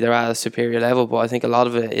 technically they're at a superior level, but I think a lot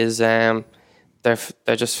of it is they're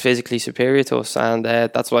just physically superior to us, and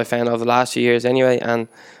that's what I found over the last few years anyway, and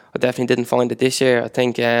I definitely didn't find it this year. I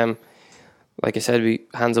think like I said, we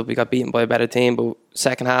got beaten by a better team, but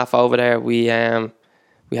second half over there we had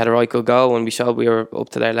a right good go, and we showed we were up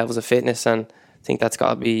to their levels of fitness, and I think that's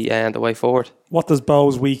got to be the way forward. What does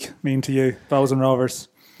Bows week mean to you, Bows and Rovers?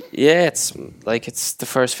 Yeah, it's the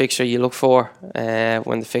first fixture you look for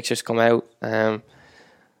when the fixtures come out.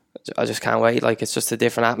 I just can't wait. It's just a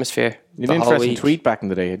different atmosphere. You had an interesting tweet back in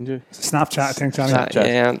the day, didn't you? Snapchat, I think, Johnny.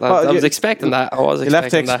 Yeah, I was expecting that. You'll have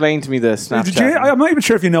to explain to me the Snapchat. I'm not even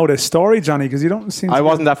sure if you know this story, Johnny, because you don't seem to. I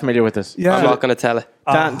wasn't that familiar with this. Yeah. I'm not going to tell it.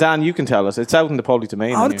 Dan, you can tell us. It's out in the public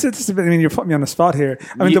domain. You're putting me on the spot here.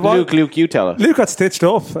 I mean, Luke, you tell us. Luke got stitched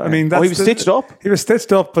up. I mean, he was stitched up? He was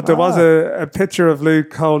stitched up, but there was a picture of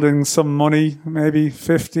Luke holding some money, maybe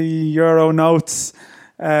 €50 notes,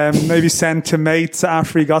 maybe sent to mates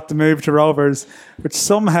after he got the move to Rovers, which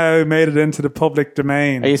somehow made it into the public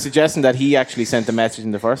domain. Are you suggesting that he actually sent the message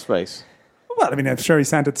in the first place? Well, I mean, I'm sure he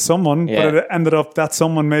sent it to someone, but it ended up that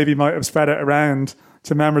someone maybe might have spread it around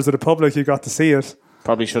to members of the public who got to see it.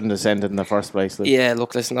 Probably shouldn't have sent it in the first place. Yeah,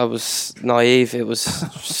 look, listen, I was naive. It was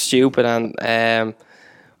stupid, and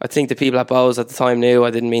I think the people at Bows at the time knew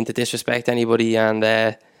I didn't mean to disrespect anybody, and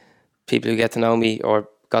people who get to know me or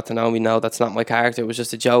got to know me know that's not my character. It was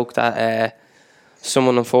just a joke that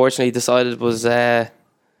someone unfortunately decided was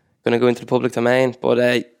going to go into the public domain. But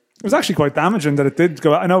it was actually quite damaging that it did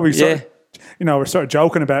go. I know we're sort of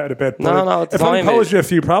joking about it a bit. But no, it posed you a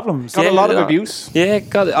few problems. Got a lot of abuse. Yeah,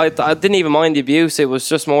 I didn't even mind the abuse. It was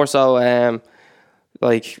just more so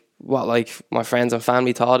what my friends and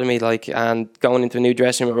family thought of me, and going into a new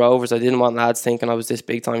dressing room with Rovers, I didn't want lads thinking I was this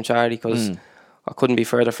big time charity, because I couldn't be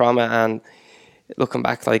further from it. And looking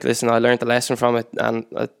back, listen, I learned the lesson from it, and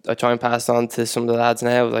I try and pass it on to some of the lads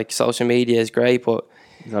now. Social media is great, but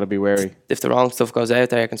you got to be wary. If the wrong stuff goes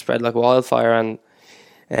out there, it can spread like wildfire,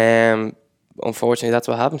 and unfortunately, that's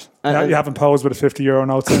what happened. You haven't posed with a €50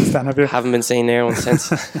 note since then, have you? Haven't been seen near one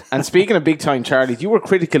since. And speaking of big time charities, you were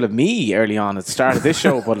critical of me early on at the start of this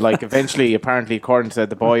show, but eventually, apparently, according to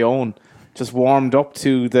the boy Owen, just warmed up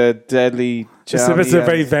to the deadly Johnny. It's a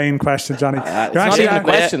very vain question, Johnny. It's not even a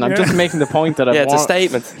question. I'm just making the point that it's a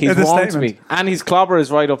statement. He's warmed me. And his clobber is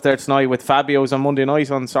right up there tonight with Fabio's on Monday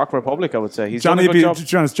night on Soccer Republic, I would say. Johnny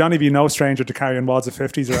be no stranger to carrying wads of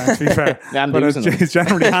 50s around, to be fair. But he's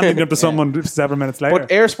generally handing them to someone several minutes later.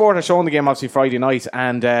 But Air Sport are showing the game obviously Friday night,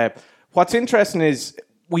 and what's interesting is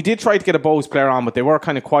we did try to get a Bows player on, but they were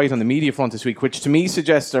kind of quiet on the media front this week, which to me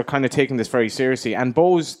suggests they're kind of taking this very seriously. And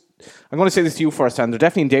Bows, I'm going to say this to you first, and they're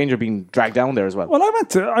definitely in danger of being dragged down there as well. Well,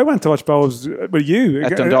 I went to watch Bows with you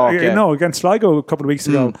at Dundalk, against Sligo a couple of weeks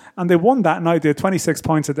ago, and they won that night. They had 26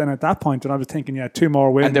 points at that point, and I was thinking, 2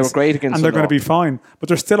 more wins, and they were great against, and they're going to be fine. But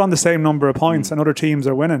they're still on the same number of points, and other teams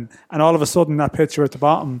are winning. And all of a sudden, that picture at the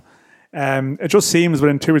bottom. It just seems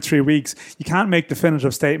within 2 or 3 weeks, you can't make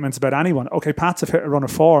definitive statements about anyone. Okay, Pats have hit a run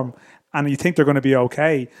of form, and you think they're going to be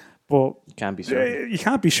okay, but you can't be sure. You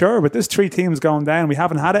can't be sure. With this 3 teams going down, we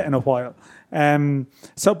haven't had it in a while.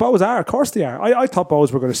 So Bows are, of course they are. I thought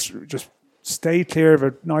Bows were going to just stay clear of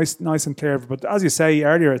it, nice and clear of it. But as you say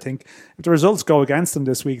earlier, I think if the results go against them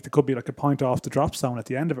this week, there could be a point off the drop zone at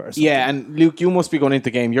the end of it or something. Yeah, and Luke, you must be going into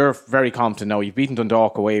the game. You're very confident now. You've beaten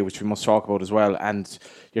Dundalk away, which we must talk about as well. And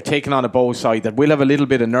you're taking on a Bows side that will have a little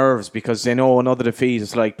bit of nerves because they know another defeat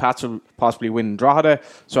is Pats will possibly win Drogheda.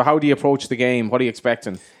 So how do you approach the game? What are you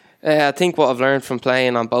expecting? I think what I've learned from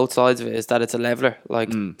playing on both sides of it is that it's a leveler.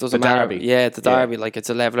 Doesn't matter. Derby. Yeah, the derby. It's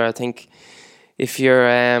a leveler. I think if you're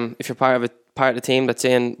part of the team that's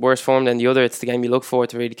in worse form than the other, it's the game you look for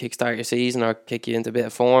to really kickstart your season or kick you into a bit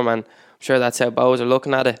of form. And I'm sure that's how Bows are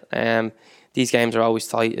looking at it. These games are always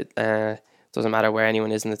tight. It doesn't matter where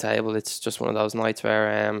anyone is in the table. It's just one of those nights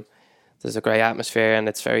where there's a great atmosphere and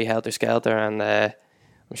it's very helter-skelter, and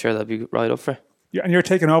I'm sure they'll be right up for it. Yeah, and you're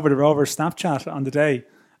taking over the Rovers Snapchat on the day.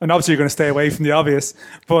 And obviously you're going to stay away from the obvious.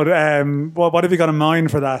 But what have you got in mind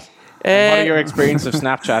for that? What are your experience of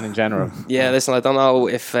Snapchat in general? Yeah, listen, I don't know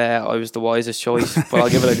if I was the wisest choice, but I'll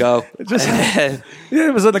give it a go.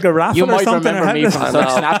 Was it like a raffle you or something? You might remember me from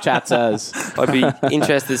Snapchat says. I'd be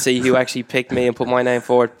interested to see who actually picked me and put my name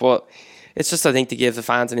forward. But it's just, I think, to give the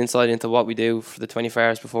fans an insight into what we do for the 24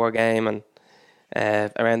 hours before a game and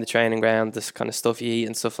around the training ground, this kind of stuff you eat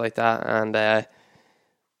and stuff like that. And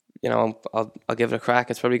I'll give it a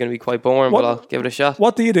crack. It's probably going to be quite boring, but I'll give it a shot.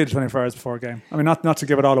 What do you do 24 hours before a game? I mean, not to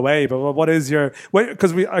give it all away, but what is your...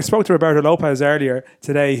 Because I spoke to Roberto Lopez earlier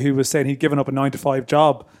today, who was saying he'd given up a 9-to-5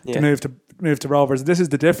 job to move to Rovers. This is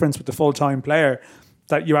the difference with the full-time player,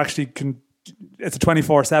 that you actually can... It's a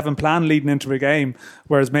 24/7 plan leading into a game,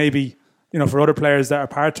 whereas maybe... for other players that are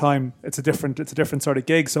part-time, it's a different sort of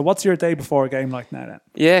gig. So what's your day before a game like now then?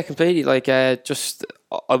 Yeah, completely.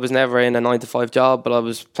 I was never in a 9-to-5 job, but I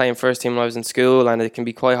was playing first team when I was in school, and it can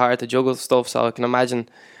be quite hard to juggle stuff. So I can imagine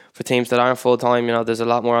for teams that aren't full-time, there's a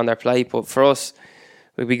lot more on their plate. But for us,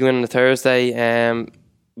 we begin on a Thursday,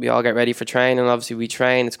 we all get ready for training. Obviously we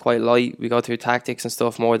train, it's quite light. We go through tactics and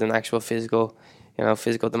stuff more than actual physical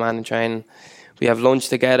demanding training. We have lunch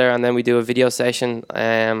together, and then we do a video session,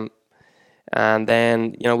 and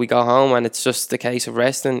then, we go home, and it's just a case of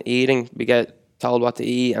resting, eating. We get told what to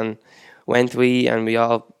eat and when to eat, and we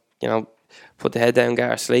all, put the head down, get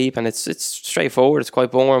our sleep, and it's straightforward. It's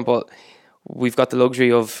quite boring, but we've got the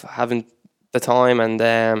luxury of having the time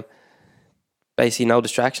and basically no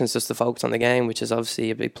distractions, just to focus on the game, which is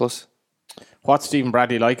obviously a big plus. What's Stephen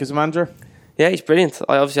Bradley like as a manager? Yeah, he's brilliant.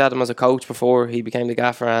 I obviously had him as a coach before he became the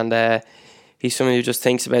gaffer, and he's someone who just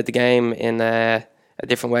thinks about the game in a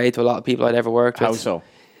different way to a lot of people I'd ever worked with. How so?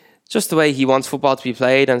 Just the way he wants football to be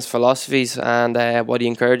played and his philosophies and what he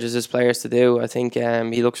encourages his players to do. I think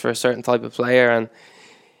he looks for a certain type of player, and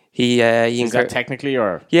he is that technically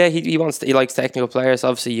or? Yeah, he likes technical players.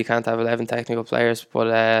 Obviously, you can't have 11 technical players,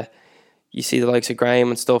 but you see the likes of Graham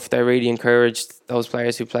and stuff. They're really encouraged. Those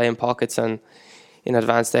players who play in pockets and in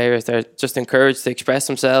advanced areas, they're just encouraged to express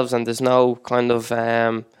themselves, and there's no kind of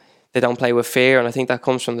they don't play with fear, and I think that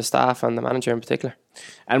comes from the staff and the manager in particular.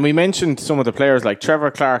 And we mentioned some of the players like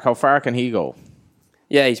Trevor Clark. How far can he go?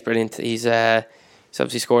 Yeah, he's brilliant. He's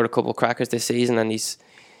obviously scored a couple of crackers this season, and he's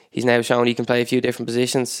now shown he can play a few different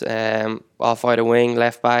positions. Off either wing,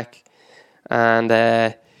 left back,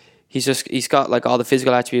 and he's got like all the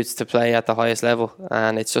physical attributes to play at the highest level,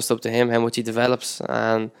 and it's just up to him how much he develops.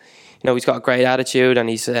 And he's got a great attitude, and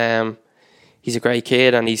he's a great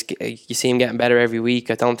kid, and you see him getting better every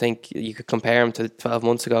week. I don't think you could compare him to 12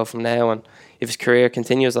 months ago from now, and if his career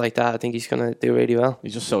continues like that, I think he's going to do really well.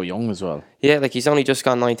 He's just so young as well. Yeah, like he's only just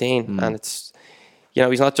gone 19, and it's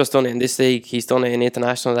he's not just done it in this league, he's done it in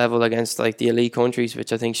international level against like the elite countries,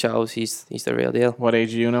 which I think shows he's the real deal. What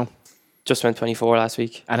age are you now? Just went 24 last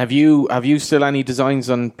week. And have you still any designs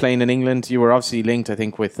on playing in England? You were obviously linked, I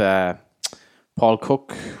think, with Paul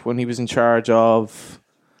Cook when he was in charge of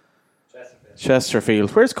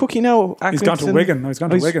Chesterfield. Where's Cookie now? He's gone to Wigan. No, he's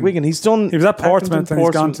gone to Wigan. He's done. He was at Portsmouth and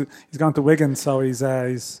he's gone to Wigan. So he's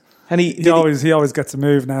and he always gets a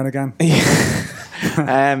move now and again.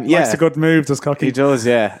 Yeah, likes a good move, does Cookie? He does,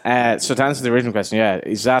 yeah. So to answer the original question, yeah,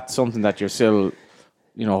 is that something that you're still,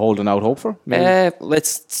 holding out hope for?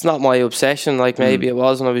 It's not my obsession. Like maybe it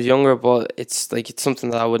was when I was younger, but it's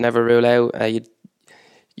something that I would never rule out.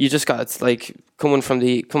 You just got, it's like coming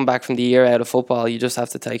back from the year out of football. You just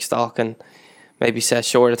have to take stock and maybe set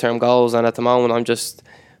shorter term goals. And at the moment, I'm just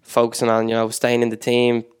focusing on staying in the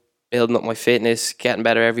team, building up my fitness, getting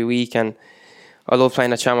better every week. And I love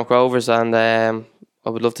playing at Shamrock Rovers, and I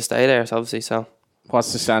would love to stay there. Obviously, so.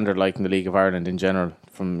 What's the standard like in the League of Ireland in general,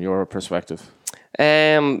 from your perspective?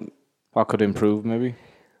 What could improve, maybe?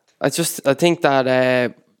 I think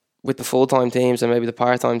that with the full-time teams and maybe the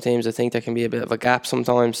part-time teams, I think there can be a bit of a gap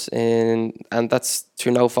sometimes, and that's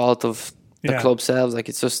through no fault of the club selves. Like,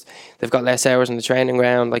 it's just they've got less hours in the training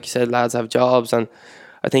ground. Like you said, lads have jobs, and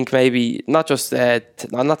I think maybe not just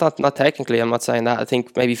not technically. I'm not saying that. I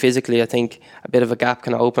think maybe physically, I think a bit of a gap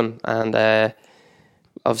can open, and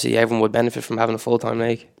obviously everyone would benefit from having a full-time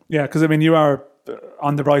league. Yeah, because you are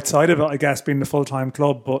on the right side of it, I guess, being the full-time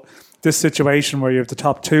club, but this situation where you have the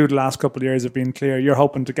top two the last couple of years have been clear, you're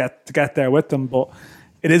hoping to get there with them, but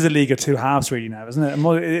it is a league of two halves really now, isn't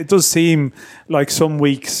it? It does seem like some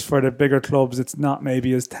weeks for the bigger clubs it's not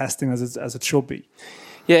maybe as testing as it should be.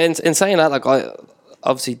 Yeah, in saying that, like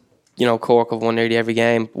obviously Cork have won nearly every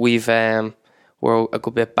game. We're a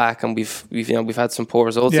good bit back, and we've had some poor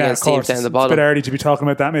results against teams down the bottom. It's a bit early to be talking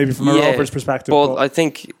about that maybe from a Rovers perspective. But I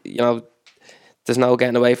think there's no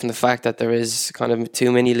getting away from the fact that there is kind of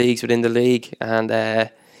too many leagues within the league, and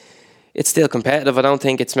it's still competitive. I don't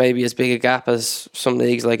think it's maybe as big a gap as some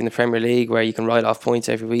leagues like in the Premier League where you can write off points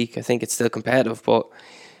every week. I think it's still competitive, but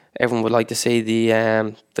everyone would like to see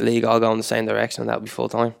the league all go in the same direction, and that would be full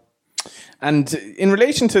time. And in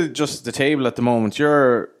relation to just the table at the moment,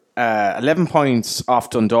 you're 11 points off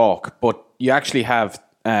Dundalk, but you actually have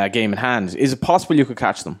a game in hand. Is it possible you could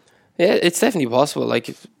catch them? Yeah, it's definitely possible.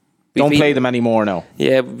 Like, don't play them anymore now.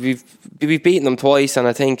 Yeah, we've beaten them twice, and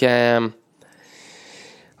I think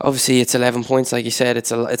obviously it's 11 points, like you said.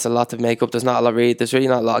 It's a lot to make up. There's really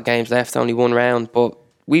not a lot of games left. Only one round, but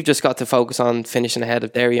we've just got to focus on finishing ahead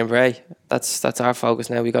of Derry and Bray. That's our focus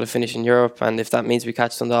now. We've got to finish in Europe, and if that means we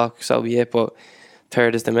catch Dundalk, so be it. But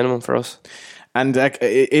third is the minimum for us. And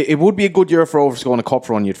it would be a good year for Rovers to go on a cup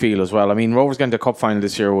run, you'd feel, as well. I mean, Rovers getting to the cup final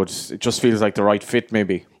this year, it just feels like the right fit,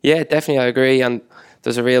 maybe. Yeah, definitely, I agree. And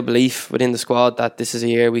there's a real belief within the squad that this is a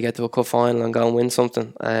year we get to a cup final and go and win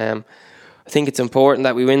something. I think it's important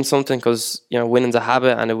that we win something because winning's a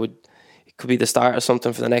habit, and it could be the start of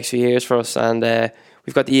something for the next few years for us. And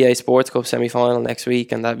we've got the EA Sports Cup semi-final next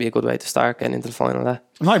week, and that'd be a good way to start getting into the final there.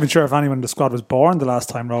 I'm not even sure if anyone in the squad was born the last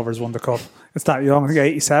time Rovers won the cup. It's that young. I think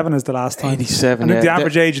 87 is the last time. 87, I think the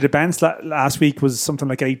average age of the bench last week was something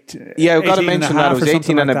like 8. Yeah, I've got to mention that. It was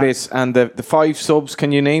 18 and a bit. And the 5 subs,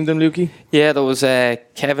 can you name them, Lukey? Yeah, there was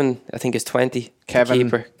Kevin, I think is 20.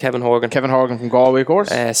 Keeper, Kevin Horgan. Kevin Horgan from Galway, of course.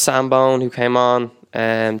 Sam Bone, who came on.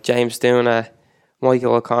 James Duna,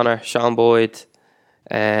 Michael O'Connor, Sean Boyd,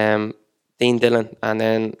 Dean Dillon, and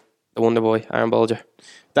then the Wonder Boy, Aaron Bolger.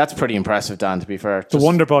 That's pretty impressive, Dan, to be fair. The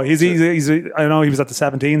Wonder Boy. He's I know he was at the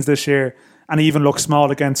 17s this year, and he even looks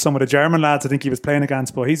small against some of the German lads I think he was playing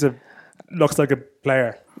against, but looks like a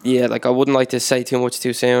player. Yeah, like I wouldn't like to say too much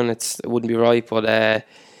too soon. It wouldn't be right, but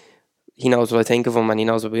he knows what I think of him, and he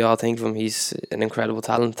knows what we all think of him. He's an incredible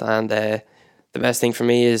talent, and the best thing for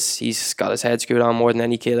me is he's got his head screwed on more than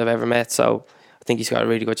any kid I've ever met, so I think he's got a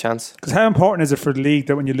really good chance. Because how important is it for the league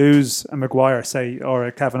that when you lose a Maguire, say, or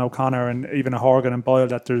a Kevin O'Connor and even a Horgan and Boyle,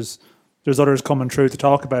 that there's others coming through to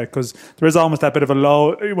talk about? Because there is almost that bit of a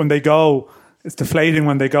low when they go. it's deflating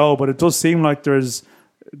when they go, but it does seem like there is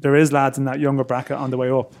lads in that younger bracket on the way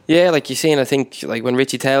up. Yeah, like you've seen, I think like when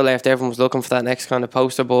Richie Tao left, everyone was looking for that next kind of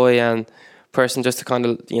poster boy and person just to kind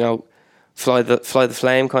of, you know, fly the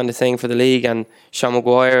flame kind of thing for the league. And Sean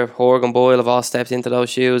Maguire, Horgan, Boyle have all stepped into those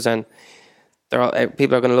shoes, and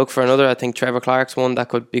people are going to look for another. I think Trevor Clark's one that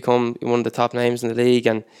could become one of the top names in the league,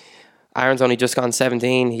 and Aaron's only just gone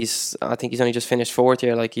 17. I think he's only just finished fourth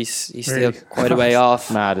year. Like he's Really? still quite a way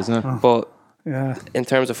off. Mad, isn't it? But Yeah. in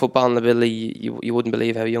terms of footballing ability, you wouldn't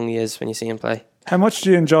believe how young he is when you see him play. How much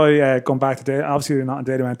do you enjoy going back to data? Obviously, you're not in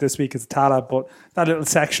data event this week. It's Tala, but that little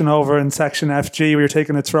section over in section FG where you're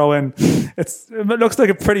taking a throw in, it looks like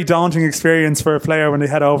a pretty daunting experience for a player when they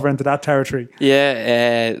head over into that territory.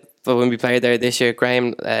 Yeah, but when we played there this year,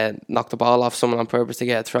 Graham knocked the ball off someone on purpose to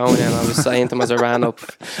get a throw in, and I was saying to him as I ran up,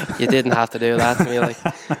 you didn't have to do that to me. Like,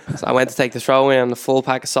 so I went to take the throw in, and the full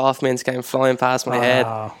pack of soft mints came flying past my head.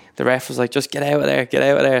 The ref was like, just get out of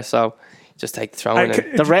there. So just take the throw in.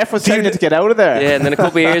 The ref was telling you to get out of there. Yeah, and then a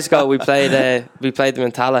couple of years ago we played them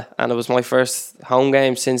in Tala, and it was my first home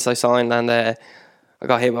game since I signed, and I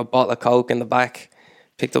got hit with a bottle of Coke in the back.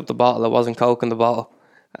 Picked up the bottle, it wasn't Coke in the bottle,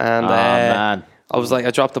 and man. I was like,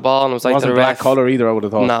 I dropped the ball, and I was like, Wasn't to the black ref, colour either, I would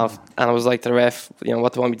have thought. no, and I was like to the ref, you know,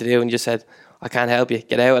 what do you want me to do? And he just said, I can't help you,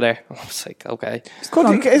 get out of there. I was like, okay.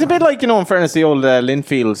 It's a bit like, you know, in fairness, the old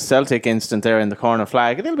Linfield Celtic incident there in the corner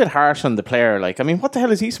flag. A little bit harsh on the player. Like, I mean, what the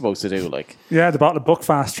hell is he supposed to do? Like, Yeah, the bottle of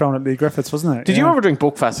Buckfast thrown at Lee Griffiths, wasn't it? did you ever drink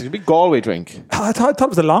Buckfast? It's a big Galway drink. I thought it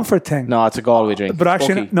was a Longford thing. No, it's a Galway drink. But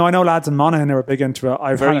actually, Bucky. no, I know lads in Monaghan who are big into it.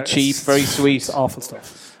 I've Very had it. cheap, very sweet. It's awful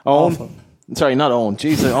stuff. Owen. Awful. Sorry, not Owen.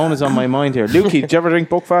 Jeez, Owen is on my mind here. Lukey, did you ever drink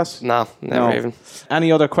Buckfast? No, never even.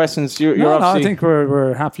 Any other questions? You're No, obviously... I think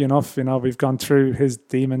we're happy enough. You know, we've gone through his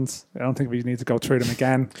demons. I don't think we need to go through them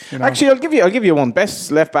again. You know? Actually, I'll give you one.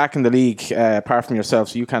 Best left back in the league, apart from yourself,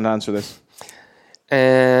 so you can't answer this.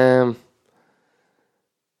 I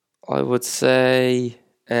would say,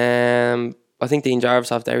 I think Dean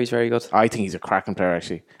Jarvis off there, he's very good. I think he's a cracking player,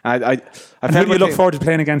 actually. And who do you look forward to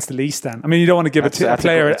playing against the least then? I mean, you don't want to give a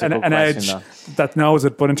player an edge that knows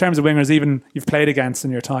it, but in terms of wingers, even you've played against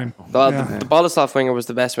in your time. The Boleslav winger was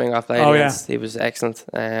the best winger I've played against. Yeah. He was excellent.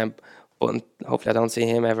 But hopefully I don't see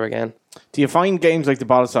him ever again. Do you find games like the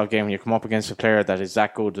Boleslav game when you come up against a player that is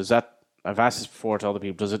that good? I've asked this before to other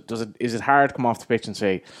people. Is it hard to come off the pitch and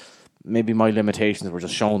say, maybe my limitations were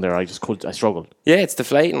just shown there? I struggled. Yeah, it's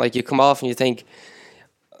deflating. Like, you come off and you think,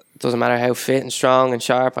 it doesn't matter how fit and strong and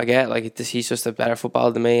sharp I get. Like, he's just a better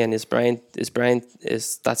footballer than me, and his brain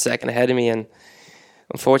is that second ahead of me. And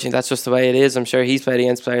unfortunately, that's just the way it is. I'm sure he's played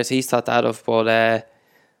against players he's thought that of, but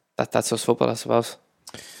that's just football, I suppose.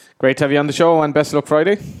 Great to have you on the show, and best of luck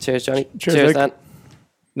Friday. Cheers, Johnny. Cheers, Dan.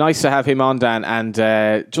 Nice to have him on, Dan, and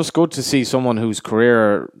just good to see someone whose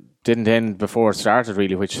career didn't end before it started,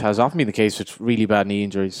 really, which has often been the case with really bad knee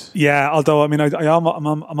injuries. Yeah, although I mean,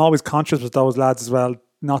 I'm always conscious with those lads as well,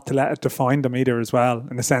 not to let it define them either as well,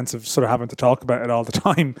 in the sense of sort of having to talk about it all the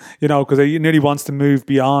time, you know, because he nearly wants to move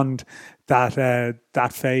beyond that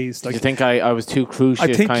phase. Like, Do you think I was too crucial?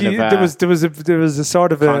 I think there was a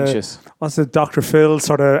sort of conscious. What's the Dr. Phil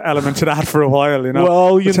sort of element to that for a while, you know?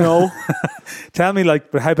 Well, you know. Tell me,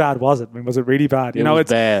 like, but how bad was it? I mean, was it really bad? You know, was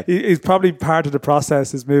bad. He's probably part of the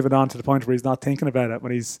process is moving on to the point where he's not thinking about it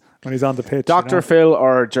when he's on the pitch. Dr. You know? Phil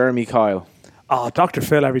or Jeremy Kyle? Oh, Dr.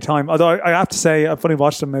 Phil every time. Although I have to say, I've only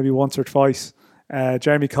watched him maybe once or twice.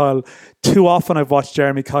 Jeremy Kyle. Too often I've watched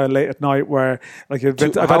Jeremy Kyle late at night where like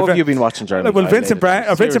how have you been watching Jeremy Kyle? Vincent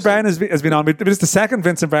Brown has been on. It was the second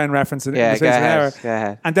Vincent Brown reference in the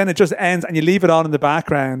hour. And then it just ends and you leave it on in the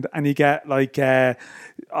background and you get like a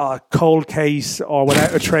cold case or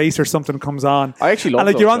without a trace or something comes on. I actually love and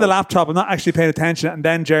like those you're on the shows. laptop and not actually paying attention and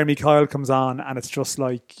then Jeremy Kyle comes on and it's just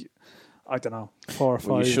like I don't know, 4 or 5.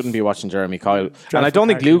 Well, you shouldn't be watching Jeremy Kyle. Dreadful And I don't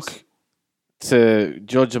think characters. Luke, to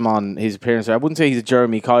judge him on his appearance, I wouldn't say he's a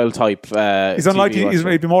Jeremy Kyle type. He's unlikely. He's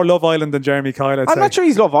maybe more Love Island than Jeremy Kyle. I'm not sure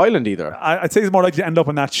he's Love Island either. I'd say he's more likely to end up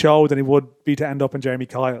on that show than he would be to end up in Jeremy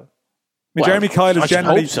Kyle. I mean, Well, Jeremy Kyle I is should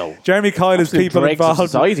generally hope so. Jeremy Kyle is Absolute people dregs of involved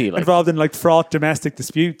society, like. involved in like fraught domestic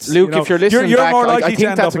disputes. Luke, you know. if you're listening back, more I likely to think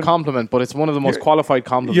end that's up a in- compliment, but it's one of the most qualified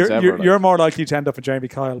compliments ever. You're more likely to end up with Jeremy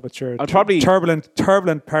Kyle, but you're I'll probably-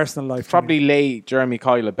 turbulent personal life. Probably lay Jeremy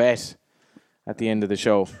Kyle a bet at the end of the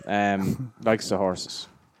show. Likes the horses.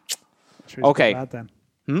 Sure, he's Okay. a good lad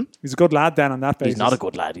then. He's a good lad then on that basis. He's not a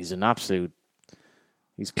good lad. He's an absolute.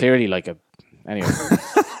 He's clearly like a. Anyway,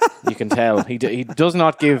 you can tell he does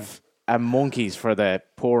not give a monkeys for the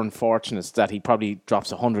poor unfortunates that he probably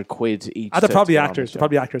drops £100 each. They're probably to get on actors. the They're show.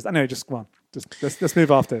 probably actors. Anyway, just come on. Let's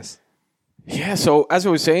move off this. Yeah, so as I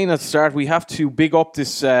was saying at the start, we have to big up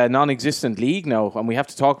this non-existent league now, and we have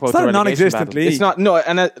to talk about It's not the a relegation non-existent battle. league. It's not, no,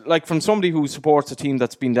 and like from somebody who supports a team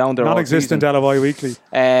that's been down there Non-existent all season, LOI Weekly.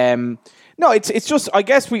 no, it's just, I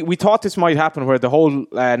guess we thought this might happen where the whole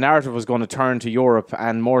narrative was going to turn to Europe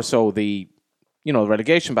and more so the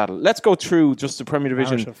relegation battle. Let's go through just the Premier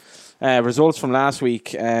Division results from last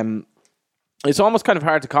week. It's almost kind of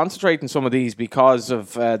hard to concentrate in some of these because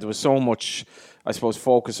of there was so much, I suppose,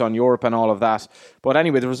 focus on Europe and all of that. But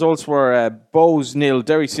anyway, the results were Bows 0,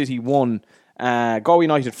 Derry City 1, Galway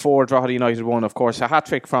United 4, Drogheda United 1. Of course, a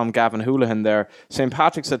hat-trick from Gavin Houlihan there. St.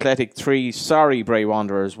 Patrick's Athletic 3, sorry Bray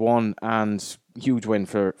Wanderers 1, and huge win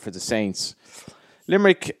for the Saints.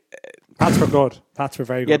 Limerick... Pats were good. Pats were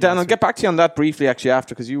very good. Yeah, Dan, I'll get back to you on that briefly actually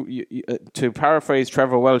after, because you to paraphrase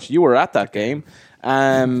Trevor Welch, you were at that game.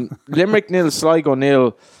 Limerick 0, Sligo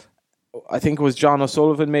 0. I think it was John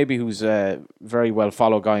O'Sullivan maybe, who's a very well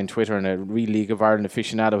followed guy on Twitter and a real League of Ireland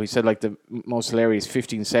aficionado. He said like the most hilarious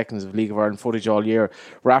 15 seconds of League of Ireland footage all year.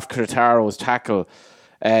 Raf Curtaro's tackle,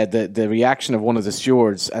 the reaction of one of the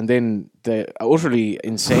stewards, and then the utterly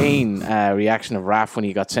insane reaction of Raf when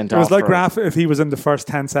he got sent off. It was like Raf if he was in the first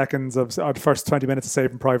 10 seconds or the first 20 minutes of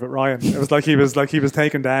Saving Private Ryan. It was like he was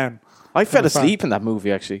taken down. I fell asleep in that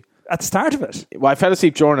movie actually. At the start of it. Well, I fell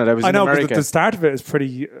asleep during it. I was in America. But the start of it is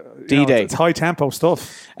pretty... D-Day. It's high tempo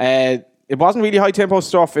stuff. It wasn't really high tempo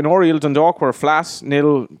stuff. In Oriel, Dundalk were flat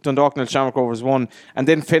 0, Dundalk 0, Shamrock Rovers 1, and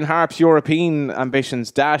then Finn Harp's European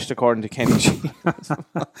ambitions dashed, according to Kenny G.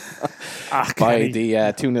 by the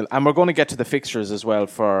 2-0. And we're going to get to the fixtures as well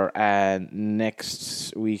for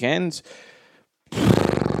next weekend.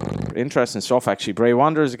 Interesting stuff, actually. Bray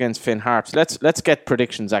Wanderers against Finn Harps. Let's get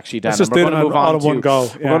predictions, actually, Dan. Let's just do them all in one go.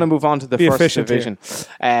 We're going to move on to the first division.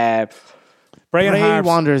 Bray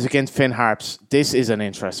Wanderers against Finn Harps. This is an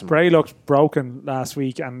interesting one. Bray looked broken last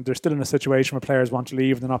week, and they're still in a situation where players want to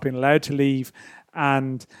leave and they're not being allowed to leave.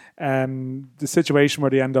 And the situation where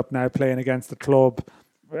they end up now playing against the club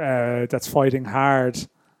that's fighting hard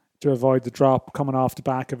to avoid the drop, coming off the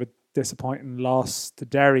back of a disappointing loss to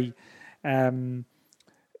Derry. You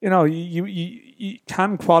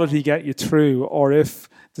can quality get you through, or if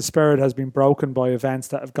the spirit has been broken by events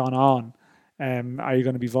that have gone on, are you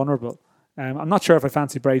going to be vulnerable? I'm not sure if I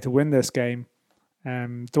fancy Bray to win this game.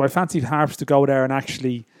 Do I fancy Harps to go there and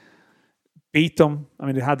actually beat them? I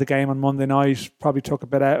mean, they had the game on Monday night, probably took a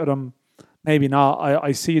bit out of them. Maybe not.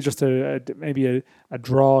 I see just maybe a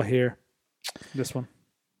draw here, this one.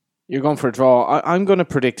 You're going for a draw. I'm going to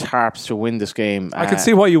predict Harps to win this game. I can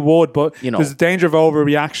see why you would, but there's a danger of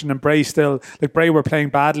overreaction, and Bray still... Like, Bray were playing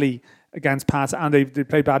badly against Pats, and they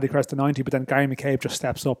played badly across the 90, but then Gary McCabe just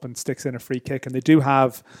steps up and sticks in a free kick, and they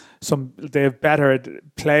have better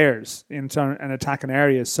players in attacking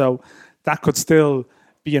areas, so that could still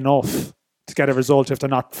be enough to get a result if they're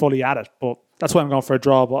not fully at it. But that's why I'm going for a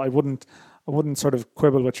draw, but I wouldn't sort of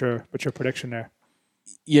quibble with your prediction there.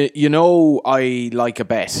 I like a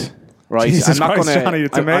bet. Right, Jesus Christ, Johnny,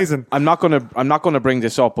 it's amazing. I'm not gonna bring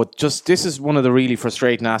this up, but just this is one of the really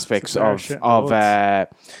frustrating aspects of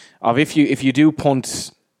if you do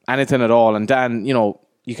punt anything at all, and Dan,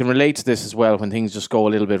 you can relate to this as well when things just go a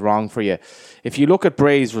little bit wrong for you. If you look at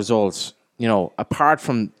Bray's results, apart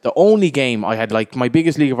from the only game I had, like my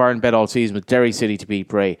biggest League of Ireland bet all season was Derry City to beat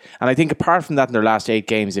Bray, and I think apart from that, in their last 8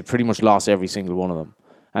 games, they've pretty much lost every single one of them.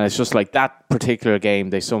 And it's just like that particular game,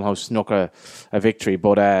 they somehow snuck a victory.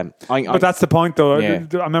 But that's the point, though. Yeah.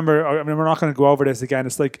 I remember, we're not going to go over this again.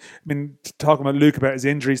 It's like, talking about Luke about his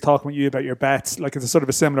injuries, talking about you about your bets. Like, it's a sort of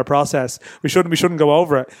a similar process. We shouldn't go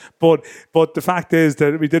over it. But the fact is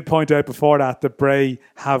that we did point out before that Bray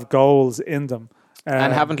have goals in them.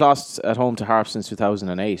 And haven't lost at home to Harps since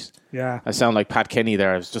 2008. Yeah. I sound like Pat Kenny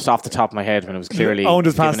there. It was just off the top of my head when it was clearly owned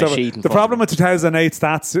his past over. The problem with 2008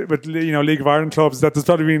 stats with League of Ireland clubs is that there's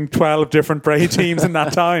probably been 12 different Bray teams in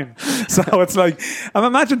that time. So it's like, I'm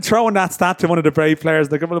imagine throwing that stat to one of the Bray players.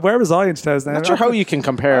 They go, well, where was I in 2008? Not sure how you can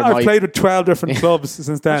compare. I've played with 12 different clubs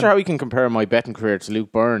since then. Not sure how you can compare my betting career to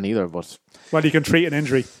Luke Byrne either. But well, you can treat an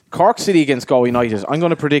injury. Cork City against Galway United. I'm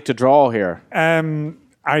going to predict a draw here.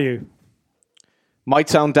 Are you? Might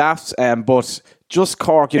sound daft, but just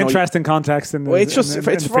Cork. Interesting context in the. Well,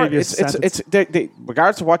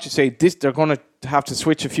 regardless of what you say, they're going to have to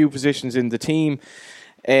switch a few positions in the team.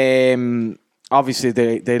 Obviously,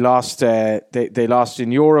 they lost. They lost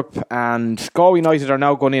in Europe, and Galway United are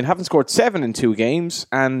now going in, having scored 7 in 2 games,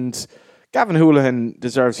 and Gavin Houlihan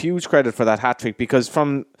deserves huge credit for that hat trick, because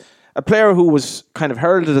from a player who was kind of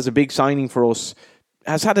heralded as a big signing for us,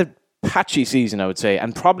 has had a patchy season, I would say,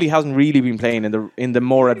 and probably hasn't really been playing in the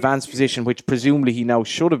more advanced position, which presumably he now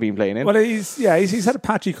should have been playing in. Well, he's had a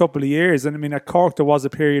patchy couple of years, and I mean, at Cork there was a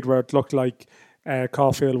period where it looked like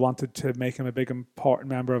Caulfield wanted to make him a big important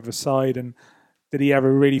member of his side, and did he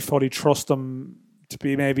ever really fully trust him to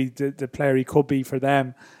be maybe the player he could be for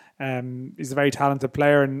them? He's a very talented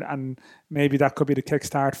player, and maybe that could be the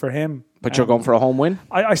kickstart for him. But you're going for a home win?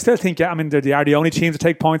 I still think, I mean, they are the only team to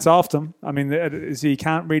take points off them. I mean, so you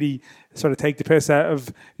can't really sort of take the piss out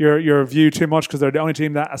of your view too much, because they're the only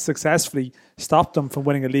team that has successfully stopped them from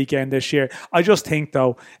winning a league game this year. I just think,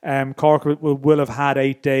 though, Cork will have had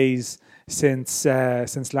 8 days since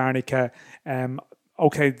Larnaca.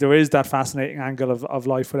 Okay, there is that fascinating angle of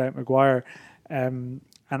life without Maguire, and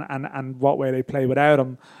what way they play without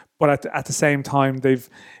him. But at the same time,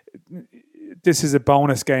 this is a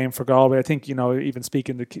bonus game for Galway. I think, even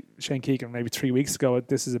speaking to Shane Keegan maybe 3 weeks ago,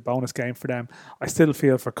 this is a bonus game for them. I still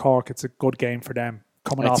feel for Cork it's a good game for them.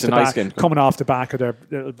 Coming off the back of their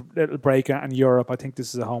little break in Europe, I think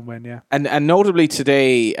this is a home win, yeah. And notably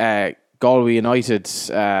today, Galway United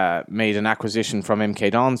made an acquisition from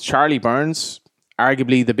MK Dons. Charlie Burns,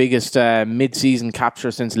 arguably the biggest mid-season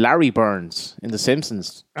capture since Larry Burns in The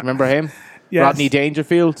Simpsons. Do you remember him? Yes. Rodney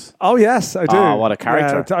Dangerfield. Oh yes, I do. Oh, what a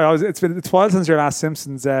character! It's been a while since your last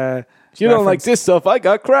Simpsons. If you don't like this stuff, I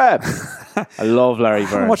got crap. I love Larry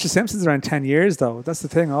Burns. I watched The Simpsons around 10 years though. That's the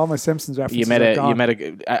thing. All my Simpsons references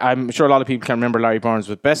I'm sure a lot of people can remember Larry Burns,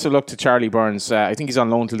 but best of luck to Charlie Burns. I think he's on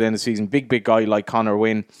loan till the end of the season. Big guy like Conor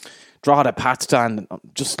Wynn. Drogheda Pat stand,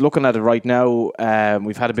 just looking at it right now,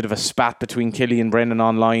 we've had a bit of a spat between Killian Brennan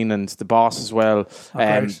online and the boss as well.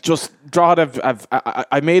 Just Drogheda,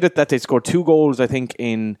 I made it that they scored 2 goals, I think,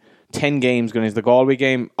 in 10 games going into the Galway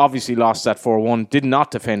game. Obviously lost that 4-1. Did not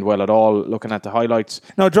defend well at all, looking at the highlights.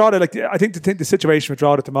 No, Drogheda, I think the situation with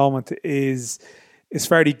Drogheda at the moment is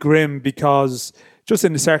fairly grim, because just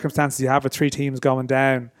in the circumstances you have with 3 teams going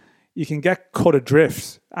down, you can get cut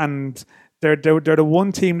adrift, and they're the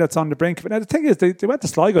one team that's on the brink. But now the thing is, they went to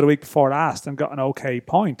Sligo the week before last and got an okay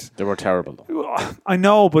point. They were terrible, though. I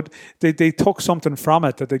know, but they took something from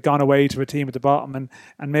it, that they'd gone away to a team at the bottom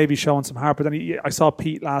and maybe showing some heart. But then I saw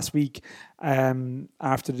Pete last week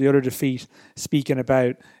after the other defeat speaking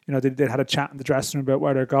about, they had a chat in the dressing room about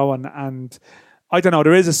where they're going, and I don't know,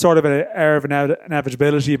 there is a sort of an air of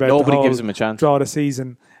inevitability about nobody the whole gives them a chance. Draw the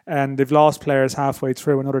season, and they've lost players halfway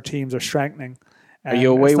through, and other teams are strengthening. Are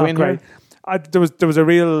you away win here? There was a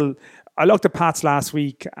real. I looked at Pats last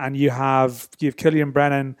week, and you have Killian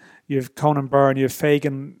Brennan, you have Conan Byrne, you have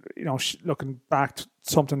Fagan, looking back to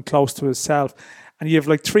something close to himself, and you have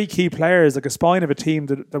like 3 key players, like a spine of a team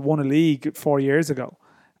that won a league 4 years ago,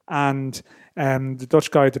 and the Dutch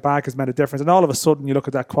guy at the back has made a difference. And all of a sudden, you look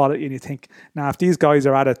at that quality and you think, now if these guys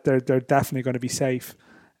are at it, they're definitely going to be safe.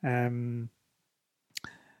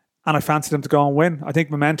 And I fancy them to go and win. I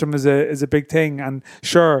think momentum is a big thing. And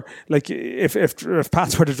sure, like if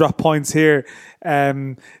Pats were to drop points here,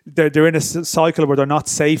 they're in a cycle where they're not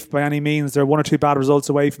safe by any means. They're 1 or 2 bad results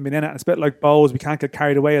away from being in it. And it's a bit like Bows. We can't get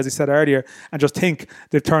carried away, as I said earlier, and just think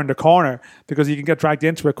they've turned the corner, because you can get dragged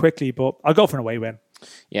into it quickly. But I'll go for an away win.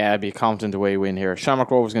 Yeah, I'd be a confident away win here.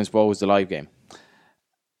 Shamrock Rovers against Bows, the live game.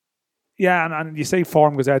 Yeah, and you say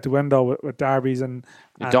form goes out the window with derbies, and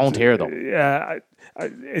you don't hear them. Yeah,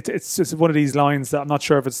 it's just one of these lines that I'm not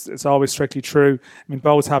sure if it's always strictly true. I mean,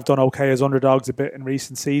 Bows have done okay as underdogs a bit in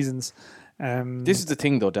recent seasons. This is the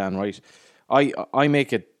thing, though, Dan. Right? I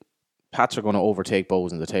make it. Pats are going to overtake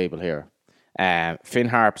Bows in the table here. Finn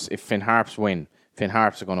Harps, if Finn Harps win, Finn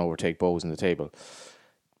Harps are going to overtake Bows in the table.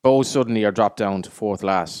 Bows suddenly are dropped down to 4th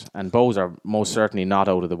last, and Bows are most certainly not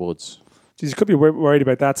out of the woods. You could be worried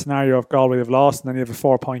about that scenario if Galway have lost, and then you have a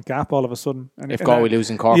 4-point gap all of a sudden. And if Galway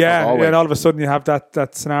losing Cork, and all of a sudden you have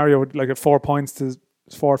that scenario with like 4 points to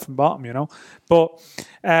 4th from bottom, But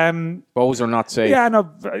Bows are not safe. Yeah, no,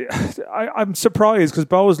 I'm surprised, because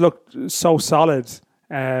Bows looked so solid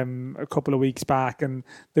a couple of weeks back, and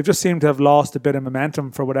they've just seemed to have lost a bit of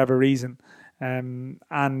momentum for whatever reason.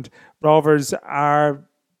 And Rovers are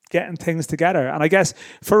getting things together. And I guess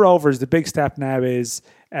for Rovers, the big step now is,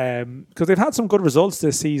 because they've had some good results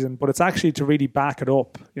this season, but it's actually to really back it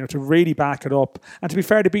up, to really back it up. And to be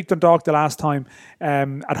fair, they beat Dundalk the last time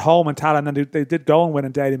at home in Tallinn, and they did go and win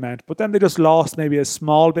in Dalymount, but then they just lost maybe a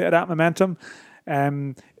small bit of that momentum.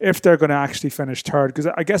 If they're going to actually finish 3rd, because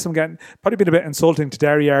I guess I'm probably been a bit insulting to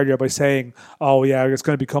Derry earlier by saying, oh yeah, it's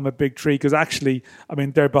going to become a big 3, because actually, I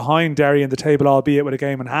mean, they're behind Derry in the table, albeit with a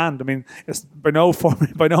game in hand. I mean, it's by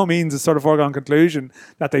no means a sort of foregone conclusion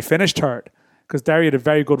that they finished 3rd, because Derry had a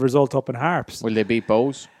very good result up in Harps. Will they beat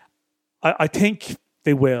Bows? I think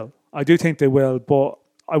they will. I do think they will, but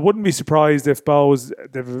I wouldn't be surprised if Bows,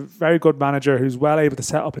 they've a very good manager who's well able to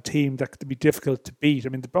set up a team that could be difficult to beat. I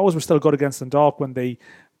mean, the Bows were still good against Dundalk when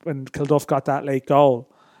Kilduff got that late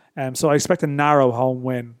goal. So I expect a narrow home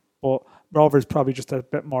win, but Rovers probably just a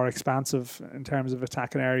bit more expansive in terms of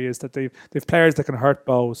attacking areas, that they've players that can hurt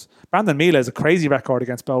Bows. Brandon Mila has a crazy record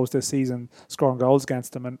against Bows this season, scoring goals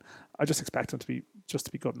against them, and I just expect them to be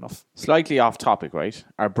good enough. Slightly off topic, right?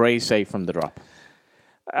 Are Bray safe from the drop?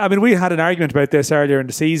 I mean, we had an argument about this earlier in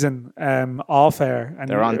the season, off air. And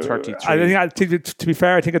they're on 33. I think, to be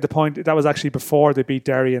fair, I think at the point, that was actually before they beat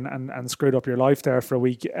Derry and screwed up your life there for a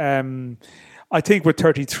week. I think with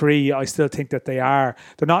 33, I still think that they're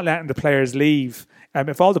not letting the players leave.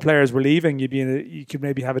 If all the players were leaving, you could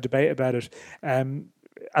maybe have a debate about it.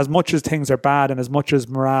 As much as things are bad and as much as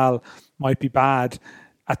morale might be bad,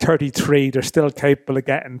 at 33, they're still capable of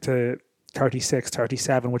getting to 36,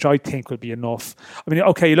 37, which I think will be enough. I mean,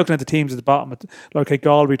 okay, you're looking at the teams at the bottom, like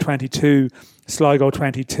Galway 22, Sligo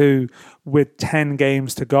 22, with 10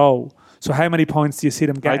 games to go. So how many points do you see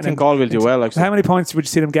them getting? I think Galway will do well. How many points would you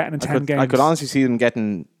see them getting in 10 games? I could honestly see them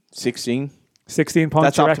getting 16. 16 points,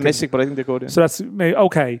 that's optimistic, but I think they could. Yeah. So that's,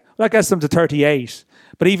 okay. Well, that gets them to 38.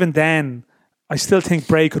 But even then, I still think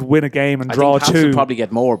Bray could win a game and draw two. Will probably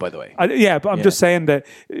get more, by the way. But I'm just saying that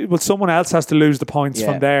someone else has to lose the points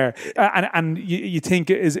from there. And you think,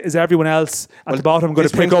 is everyone else at the bottom going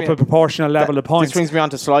to pick up a proportional level of points? This brings me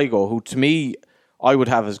on to Sligo, who to me, I would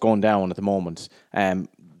have as going down at the moment.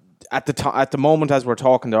 At the moment, as we're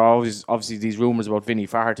talking, there are always obviously these rumours about Vinnie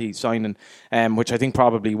Faherty signing, which I think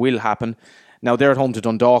probably will happen. Now they're at home to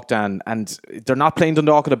Dundalk, Dan, and they're not playing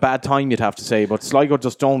Dundalk at a bad time, you'd have to say. But Sligo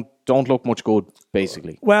just don't look much good,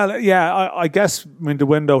 basically. Well, yeah, I guess the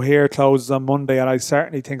window here closes on Monday, and I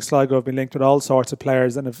certainly think Sligo have been linked with all sorts of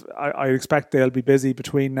players, and if I expect they'll be busy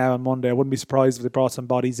between now and Monday. I wouldn't be surprised if they brought some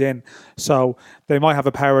bodies in. So they might have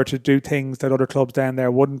a power to do things that other clubs down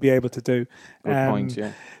there wouldn't be able to do. Good point,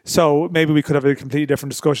 yeah. So maybe we could have a completely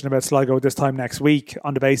different discussion about Sligo this time next week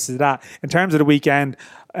on the basis of that. In terms of the weekend,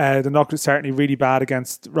 the knock was certainly really bad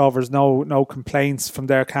against Rovers. No complaints from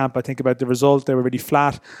their camp. I think about the result. They were really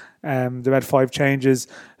flat. They had 5 changes.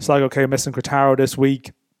 Sligo came missing Quintaro this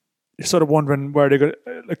week. You're sort of wondering where they're going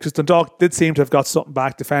to... Because Dundalk did seem to have got something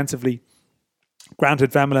back defensively.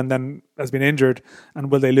 Granted, Vemelin then has been injured,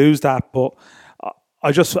 and will they lose that? But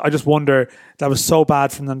I just wonder, that was so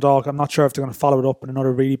bad from Dundalk. I'm not sure if they're going to follow it up with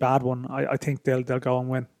another really bad one. I think they'll go and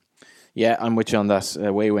win. Yeah, I'm with you on that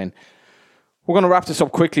away win. We're going to wrap this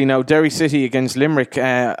up quickly now. Derry City against Limerick.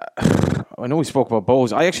 I know we spoke about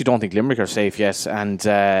Bows. I actually don't think Limerick are safe, yes. But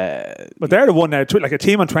they're the one now. Like a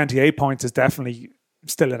team on 28 points is definitely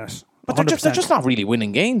still in it. But they're just not really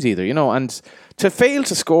winning games either, you know. And to fail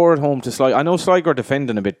to score at home to Sligo, I know Sligo are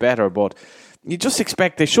defending a bit better, but you just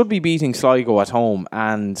expect they should be beating Sligo at home,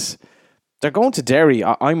 and they're going to Derry.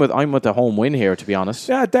 I'm with the home win here, to be honest.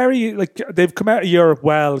 Yeah, Derry, like they've come out of Europe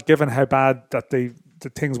well, given how bad that the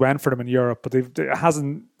things went for them in Europe, but it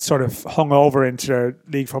hasn't sort of hung over into their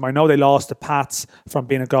league form. I know they lost the Pats from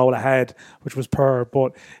being a goal ahead, which was poor,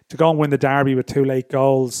 but to go and win the derby with 2 late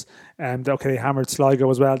goals, and they hammered Sligo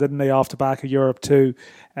as well, didn't they, off the back of Europe too?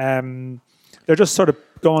 They're just sort of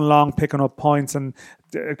going along, picking up points, and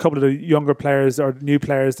a couple of the younger players or new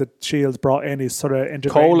players that Shields brought in is sort of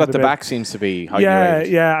integrating. Cole at the back seems to be highly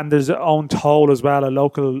rated. Yeah, and there's Owen Toll as well, a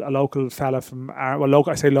local fella from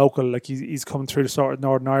I say local, like he's come through the sort of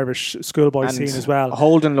Northern Irish schoolboy scene as well.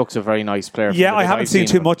 Holden looks a very nice player. Yeah, I haven't seen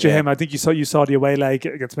too much of him. I think you saw the away leg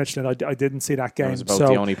against Michelin. I didn't see that game. That was about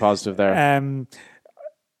the only positive there.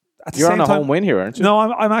 You're on a home win here, aren't you? No,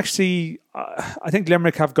 I'm actually. I think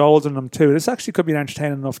Limerick have goals in them too. This actually could be an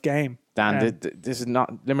entertaining enough game. Dan, this is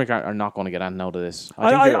not Limerick are not going to get anything out of this.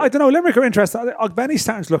 I don't know. Limerick are interested. Ogbenny's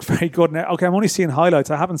starting to look very good now. Okay, I'm only seeing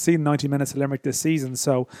highlights. I haven't seen 90 minutes of Limerick this season,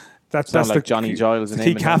 so that's like the Johnny Giles. The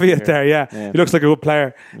key caveat there. Yeah, he looks like a good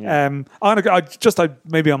player. Yeah.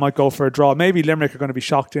 Maybe I might go for a draw. Maybe Limerick are going to be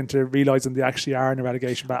shocked into realising they actually are in a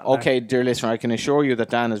relegation battle. Okay, dear listener, I can assure you that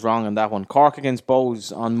Dan is wrong on that one. Cork against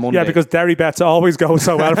Bows on Monday. Yeah, because Derry bets always go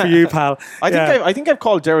so well for you, pal. I think I've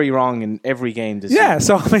called Derry wrong in every game this season.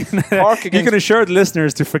 So I mean, Cork you can assure the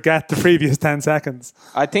listeners to forget the previous 10 seconds.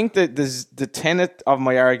 I think that the tenet of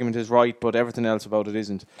my argument is right, but everything else about it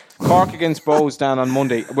isn't. Cork against Bows, Dan, on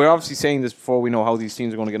Monday. We're obviously saying this before we know how these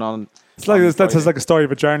teams are going to get on. It's like that's like a story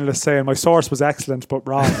of a journalist saying my source was excellent but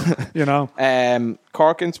wrong. You know.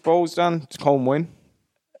 Cork against Bows, Dan, it's home win.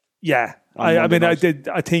 Yeah, I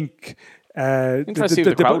think. They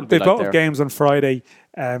both games on Friday.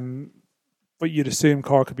 but you'd assume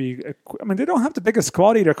Cork could be. I mean, they don't have the biggest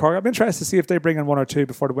squad either, Cork. I'm interested to see if they bring in one or two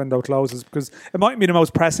before the window closes, because it might be the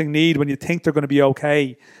most pressing need when you think they're going to be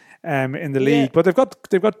okay in the league. But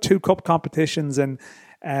they've got 2 cup competitions, and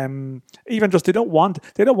even just they don't want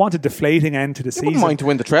a deflating end to the season. Wouldn't mind to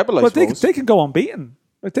win the treble, I but suppose. they can go unbeaten.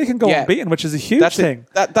 Like they can go unbeaten, which is a huge thing.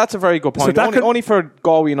 That's a very good point. So only for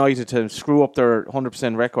Galway United to screw up their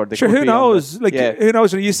 100% record. Who knows? Who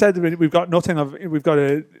knows? You said we've got we've got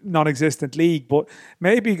a non-existent league, but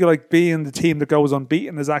maybe like being the team that goes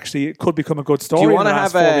unbeaten could become a good story. Do you want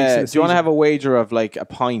to have a wager of like a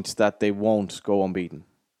point that they won't go unbeaten?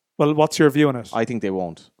 Well, what's your view on it? I think they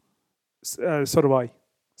won't. So do I.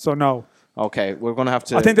 So no. Okay, we're going to have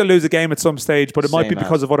to. I think they'll lose a game at some stage, but it might be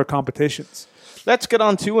because of other competitions. Let's get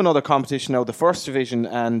on to another competition now, the First Division,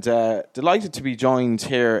 and delighted to be joined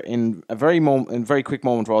here in a very quick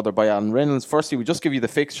moment by Alan Reynolds. Firstly, we just give you the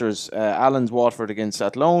fixtures. Alan's Waterford against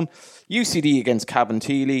Athlone, UCD against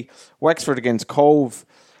Cabinteely, Wexford against Cove,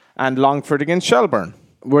 and Longford against Shelburne.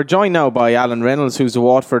 We're joined now by Alan Reynolds, who's the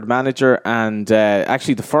Waterford manager, and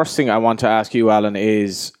actually the first thing I want to ask you, Alan,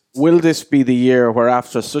 is will this be the year where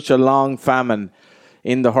after such a long famine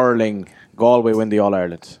in the hurling, Galway win the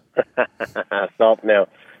All-Ireland? Stop now.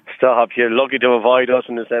 Stop. You're lucky to avoid us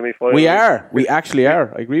in the semi-final. We are. We actually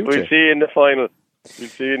are. I agree with you. We'll see you in the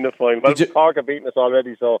final. Well, Cork have beaten us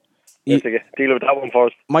already, so let's deal with that one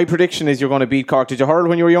first. My prediction is you're going to beat Cork. Did you hurl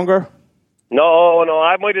when you were younger? No.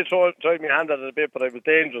 I might have tried my hand at it a bit, but I was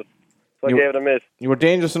dangerous. So I gave it a miss. You were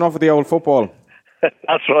dangerous enough with the old football.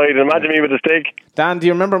 That's right. Imagine me with a stick. Dan, do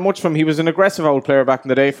you remember much from him? He was an aggressive old player back in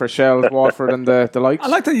the day for Shell, Waterford and the likes. I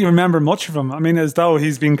like that you remember much of him. I mean, as though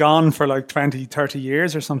he's been gone for like 20, 30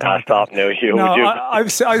 years or something. Stop now, you. No, I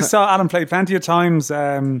saw Alan play plenty of times.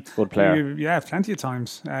 Good player. Plenty of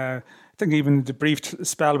times. I think even the brief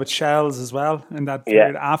spell with Shells as well in that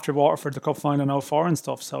period after Waterford, the cup final in 04 and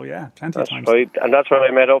stuff. So plenty of times. Right. And that's where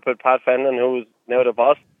I met up with Pat Fenlon, who's now the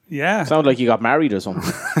boss. Yeah. Sound like you got married or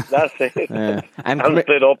something. That's it. And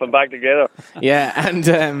split up and back together. Yeah,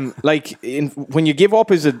 and when you give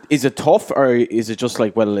up, is it tough, or is it just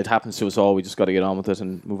like, well, it happens to us all, we just got to get on with it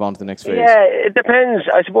and move on to the next phase? Yeah, it depends.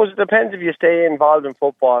 I suppose it depends if you stay involved in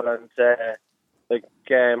football. And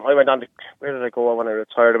I went on to, where did I go when I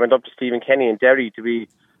retired? I went up to Stephen Kenny in Derry to be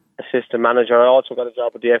assistant manager. I also got a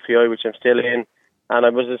job at the FAI, which I'm still in, and I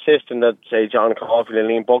was assistant at, say, John Caulfield and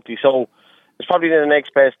Liam Buckley. So it's probably the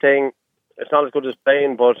next best thing. It's not as good as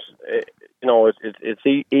playing, but it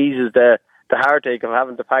eases the heartache of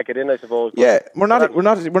having to pack it in, I suppose. Yeah, we're not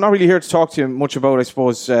really here to talk to you much about, I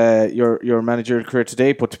suppose, your managerial career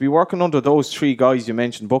today. But to be working under those 3 guys you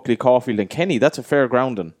mentioned, Buckley, Caulfield, and Kenny, that's a fair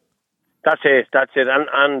grounding. That's it.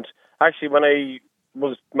 And actually, when I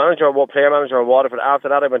was player manager of Waterford, after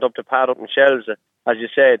that I went up to Pat up in Shells, as you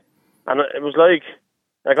said, and it was like,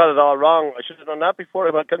 I got it all wrong. I should have done that before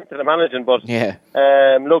I got into the managing, but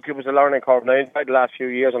look, it was a learning curve. Now, inside the last few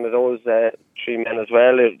years under those 3 men as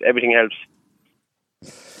well, everything helps.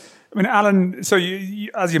 I mean, Alan, so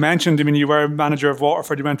you, as you mentioned, I mean, you were manager of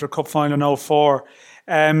Waterford, you went to a cup final in 04.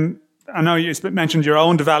 I know you mentioned your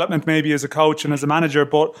own development maybe as a coach and as a manager,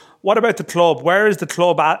 but what about the club? Where is the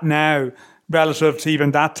club at now relative to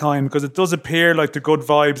even that time? Because it does appear like the good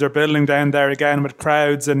vibes are building down there again with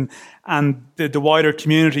crowds and the wider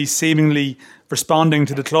community seemingly responding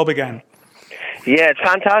to the club again. Yeah, it's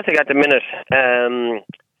fantastic at the minute.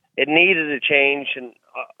 It needed a change, and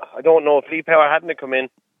I don't know if Lee Power hadn't come in,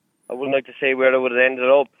 I wouldn't like to say where it would have ended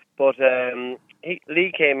up, but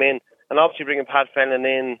Lee came in, and obviously bringing Pat Fenlon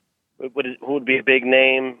in, who would be a big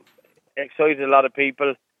name, excited a lot of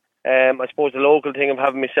people. I suppose the local thing of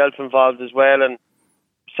having myself involved as well, and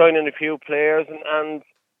signing a few players, and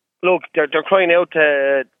look, they're crying out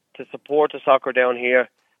to support the soccer down here.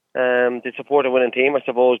 They support a winning team, I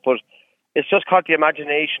suppose, but it's just caught the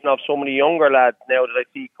imagination of so many younger lads now that I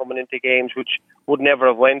see coming into games which would never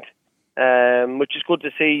have went, which is good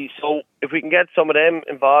to see. So if we can get some of them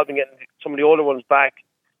involved and get some of the older ones back,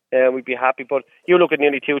 we'd be happy. But you look at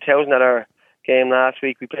nearly 2,000 at our game last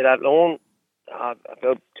week. We played Athlone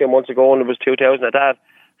about 2 months ago, and it was 2,000 at that.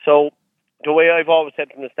 So the way I've always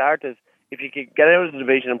said from the start is, if you could get out of the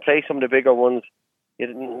division and play some of the bigger ones,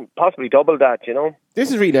 you'd possibly double that, you know. This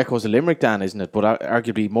is really echoes of Limerick, Dan, isn't it? But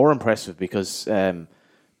arguably more impressive because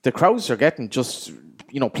the crowds are getting just,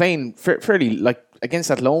 playing fairly, like, against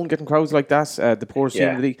Athlone, getting crowds like that, the poorest team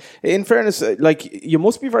in the league. In fairness, you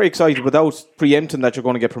must be very excited without preempting that you're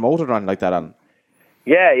going to get promoted or anything like that, Alan.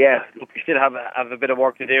 Yeah. Look, we still have a bit of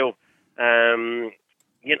work to do.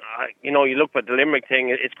 You look at the Limerick thing.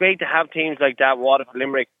 It's great to have teams like that, Waterford,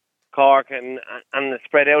 Limerick, Cork, and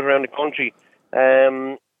spread out around the country.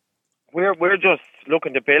 we're just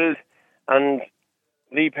looking to build, and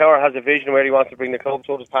Lee Power has a vision where he wants to bring the club.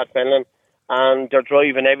 So does Pat Fenlon, and they're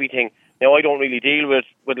driving everything. Now I don't really deal with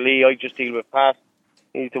Lee. I just deal with Pat.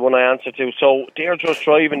 He's the one I answer to. So they're just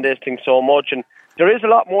driving this thing so much, and there is a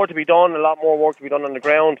lot more to be done, a lot more work to be done on the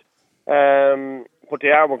ground. But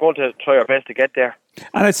we're going to try our best to get there.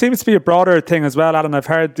 And it seems to be a broader thing as well, Alan. I've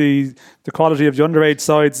heard the quality of the underage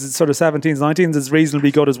sides, sort of 17s, 19s, is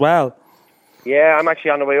reasonably good as well. Yeah, I'm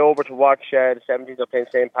actually on the way over to watch the 17s are playing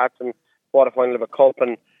St. Pat's in quarter-final of a cup,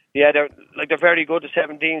 and yeah, they're very good. The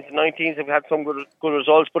 17s, the 19s have had some good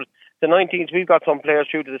results, but the 19s, we've got some players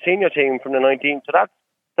through to the senior team from the 19s, so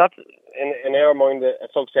that's in our mind a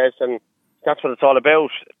success, and that's what it's all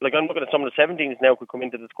about. Like, I'm looking at some of the 17s now could come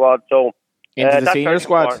into the squad, so into the senior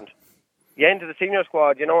squad. Important. Yeah, into the senior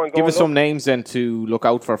squad, you know. And give us some names then to look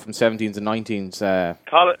out for from 17s and 19s.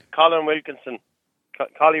 Colin Wilkinson.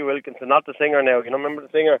 Collie Wilkinson, not the singer now. You know, remember the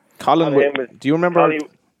singer? Do you remember?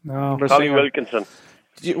 No. Collie Wilkinson.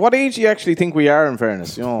 What age do you actually think we are, in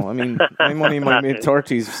fairness? You know, I mean, I'm only in my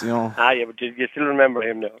mid-30s, you know. Yeah, but you still remember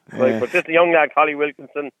him now. Yeah. Right, but this young lad, Collie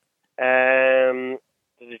Wilkinson,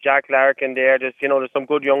 there's Jack Larkin there. There's some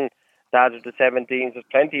good young lads of the 17s. There's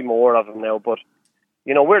plenty more of them now, but,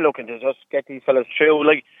 you know, we're looking to just get these fellas through.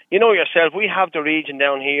 Like, you know yourself, we have the region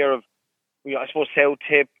down here of, I suppose, South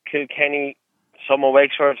Tip, Kilkenny, some of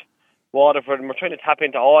Wexford, Waterford, and we're trying to tap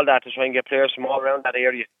into all that to try and get players from all around that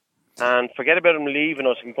area. And forget about them leaving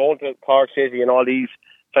us and going to Cork City and all these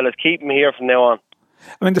fellas. Keep them here from now on.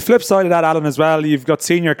 I mean, the flip side of that, Alan, as well, you've got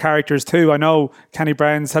senior characters too. I know Kenny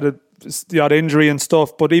Brown's had the odd injury and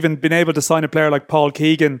stuff, but even being able to sign a player like Paul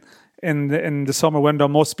Keegan in the summer window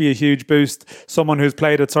must be a huge boost. Someone who's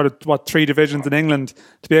played at sort of 3 divisions in England,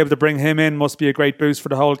 to be able to bring him in must be a great boost for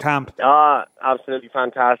the whole camp. Absolutely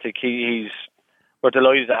fantastic. We're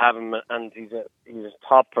delighted to have him, and he's a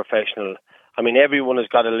top professional. I mean, everyone has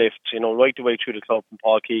got a lift, you know, right the way through the club from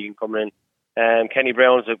Paul Keegan coming in. Kenny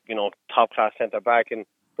Brown's a top class centre back and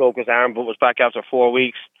broke his arm, but was back after 4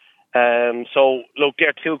 weeks. So look,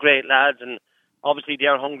 they're two great lads, and obviously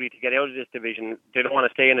they're hungry to get out of this division. They don't want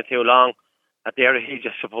to stay in it too long at their age,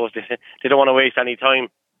 I suppose. They don't want to waste any time.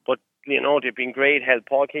 But, you know, they've been great help.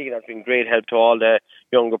 Paul Keegan has been great help to all the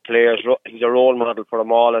younger players. He's a role model for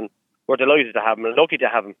them all, and we're delighted to have him and lucky to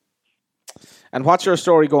have him. And what's your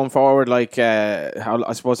story going forward? Like, how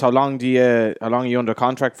long are you under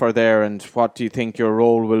contract for there, and what do you think your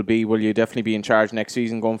role will be? Will you definitely be in charge next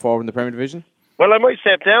season going forward in the Premier Division? Well, I might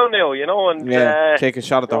step down now, you know, and take a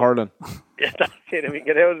shot at the hurling. Yeah, that's it. If we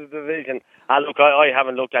get out of the division, look, I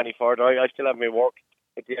haven't looked any further. I still have my work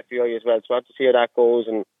at the FBI as well, so I have to see how that goes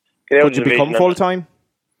and get out of the division. Would you become full time?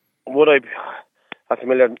 Would I? That's a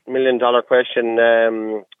million dollar question.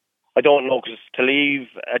 I don't know, because to leave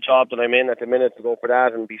a job that I'm in at the minute to go for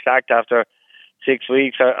that and be sacked after 6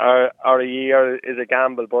 weeks or a year is a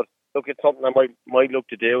gamble. But look, it's something I might look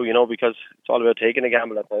to do, you know, because it's all about taking a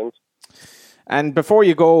gamble at times. And before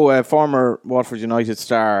you go, former Waterford United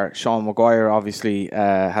star Sean Maguire obviously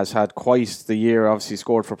has had quite the year. Obviously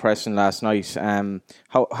scored for Preston last night.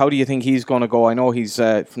 How do you think he's going to go? I know he's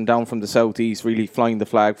from the southeast, really flying the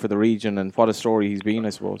flag for the region, and what a story he's been,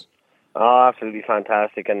 I suppose. Absolutely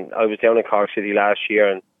fantastic. And I was down in Cork City last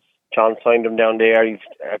year, and John signed him down there. He's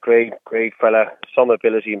a great fella, some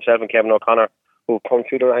ability. Himself and Kevin O'Connor, who come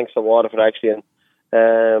through the ranks of Waterford actually,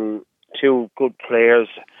 and two good players.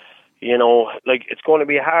 You know, like, it's going to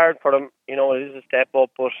be hard for them. You know, it is a step up,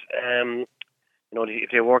 but you know, if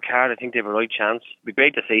they work hard, I think they have a right chance. It'd be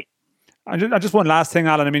great to see. And just one last thing,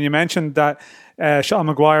 Alan. I mean, you mentioned that Sean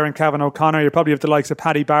Maguire and Kevin O'Connor, you probably have the likes of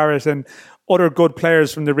Paddy Barrett and other good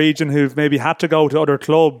players from the region who've maybe had to go to other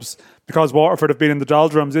clubs because Waterford have been in the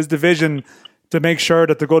doldrums. Is the vision to make sure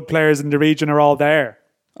that the good players in the region are all there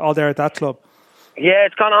at that club? Yeah,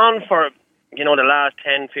 it's gone on for, you know, the last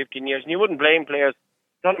 10, 15 years. And you wouldn't blame players.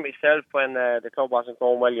 I've done it myself when the club wasn't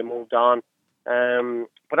going well, you moved on.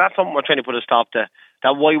 But that's something we're trying to put a stop to.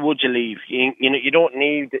 That why would you leave? You know, you don't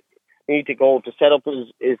need to go. The setup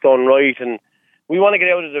is done right, and we want to get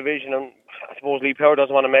out of the division. And I suppose Lee Power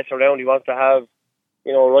doesn't want to mess around. He wants to have,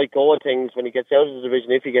 you know, right go at things when he gets out of the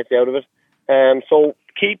division, if he gets out of it. So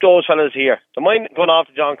keep those fellas here. Don't mind going off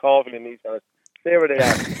to John Caulfield and these fellas. Stay where they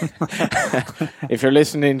are. If you're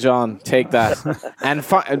listening, John, take that. And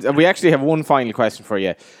we actually have one final question for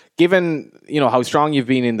you. Given, you know, how strong you've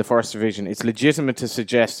been in the first division, it's legitimate to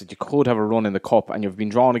suggest that you could have a run in the cup, and you've been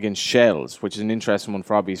drawn against Shells, which is an interesting one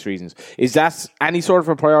for obvious reasons. Is that any sort of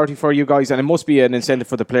a priority for you guys? And it must be an incentive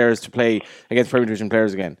for the players to play against Premier Division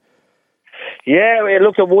players again. Yeah,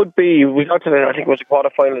 look, it would be. We got to I think it was the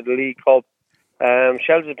quarter-final of the League Cup,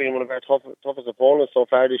 Shels has been one of our toughest opponents so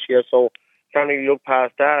far this year, so can't really look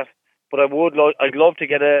past that. But I'd love to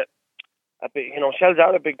get a big, Shels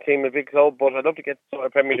are a big team, a big club, but I'd love to get a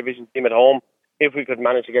Premier Division team at home if we could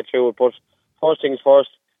manage to get through it. But first things first,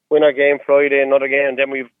 win our game Friday, another game, and then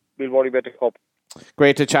we'll worry about the cup.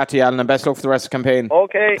 Great to chat to you, Alan, and best luck for the rest of the campaign.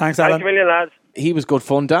 Okay, thanks, Alan. Thanks a million, lads. He was good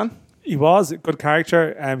fun, Dan. He was a good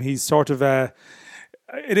character. He's sort of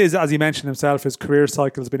it is, as he mentioned himself, his career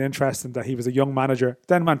cycle has been interesting. That he was a young manager,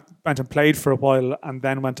 then went and played for a while, and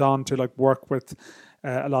then went on to work with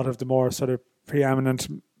a lot of the more sort of preeminent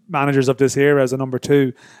managers of this era as a number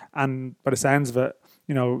 2. And by the sounds of it,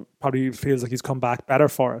 probably feels like he's come back better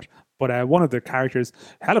for it. But one of the characters,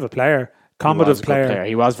 hell of a player. Combative player.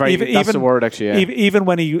 He was very. That's the word, actually. Yeah. Even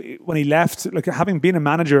when he left, having been a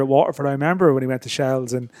manager at Waterford, I remember when he went to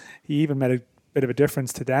Shels, and he even made a bit of a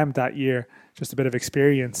difference to them that year. Just a bit of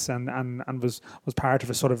experience, and was part of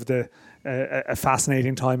a sort of a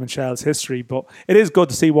fascinating time in Shels history. But it is good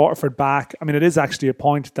to see Waterford back. I mean, it is actually a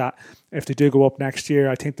point that if they do go up next year,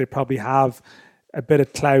 I think they probably have a bit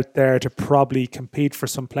of clout there to probably compete for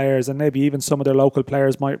some players, and maybe even some of their local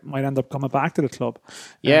players might end up coming back to the club.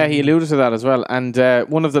 Yeah, he alluded to that as well. And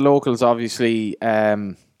one of the locals, obviously,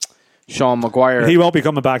 Sean Maguire. He won't be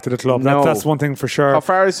coming back to the club. No. That's one thing for sure. How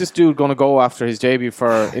far is this dude going to go after his debut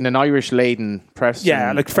in an Irish-laden Preston?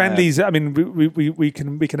 Yeah, friendlies. I mean, we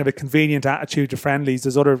can have a convenient attitude to friendlies.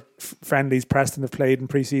 There's other friendlies Preston have played in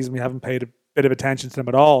pre-season. We haven't paid a bit of attention to them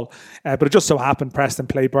at all, but it just so happened Preston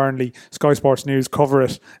play Burnley. Sky Sports News cover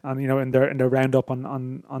it, and in their roundup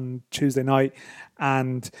on Tuesday night.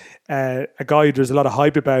 And a guy there's a lot of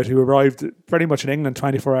hype about, who arrived pretty much in England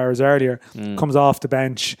 24 hours earlier, comes off the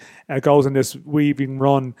bench, goes in this weaving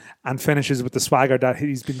run, and finishes with the swagger that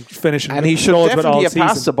he's been finishing. And he should definitely have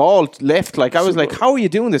passed the ball left. I was like, how are you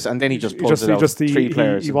doing this? And then he just pulls it out. Three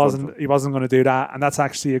players. He wasn't going to do that, and that's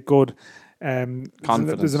actually a good.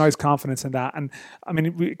 There's a nice confidence in that. And I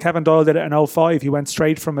mean, Kevin Doyle did it in 2005. He went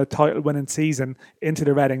straight from a title winning season into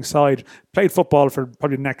the Reading side, played football for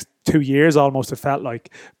probably the next 2 years almost, it felt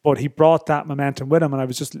like, but he brought that momentum with him. And I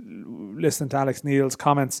was just listening to Alex Neil's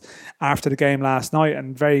comments after the game last night,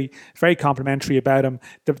 and very, very complimentary about him.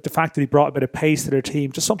 The fact that he brought a bit of pace to their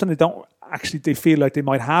team, just something they feel like they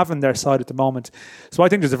might have in their side at the moment. So I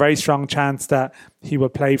think there's a very strong chance that he will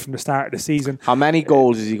play from the start of the season. How many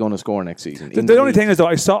goals is he going to score next season? The only thing is,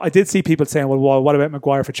 though, I did see people saying, well, what about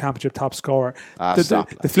Maguire for championship top scorer?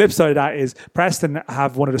 The flip side of that is Preston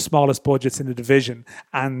have one of the smallest budgets in the division,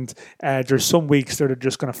 and there's some weeks that are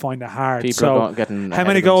just going to find it hard. People so getting how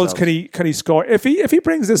many goals can he score? If he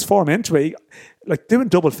brings this form into it, doing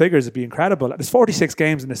double figures would be incredible. There's 46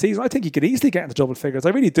 games in the season. I think he could easily get into double figures. I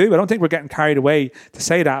really do. I don't think we're getting carried away to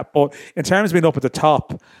say that. But in terms of being up at the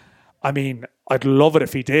top, I mean, I'd love it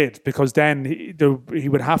if he did, because then he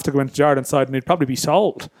would have to go into the Ireland side and he'd probably be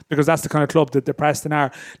sold, because that's the kind of club that the Preston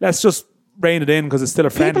are. Let's just rein it in, because it's still a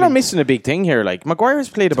friendly. People are missing a big thing here. Maguire's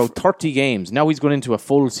played about 30 games. Now he's going into a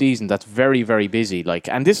full season that's very, very busy.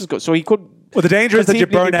 And this is good. So he could. Well, the danger is that you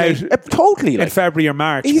burn out totally in February or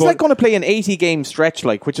March. He's going to play an 80-game stretch,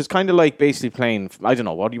 which is kind of like basically playing, I don't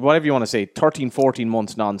know, whatever you want to say, 13, 14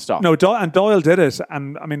 months non-stop. No, and Doyle did it.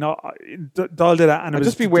 And I mean, Doyle did it, and it was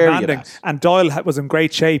just be wary demanding. And Doyle was in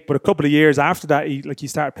great shape, but a couple of years after that, he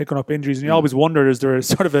started picking up injuries, and you always wonder, is there a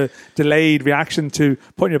sort of a delayed reaction to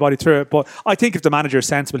putting your body through it? But I think if the manager is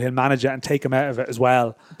sensible, he'll manage it and take him out of it as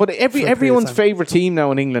well. But everyone's favourite team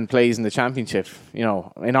now in England plays in the Championship,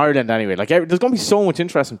 in Ireland anyway. There's going to be so much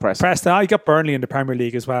interest in Preston. I got Burnley in the Premier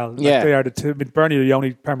League as well. Yeah. They are the two. Burnley are the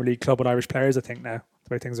only Premier League club with Irish players, I think, now,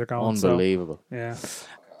 the way things are going. Unbelievable. So, yeah.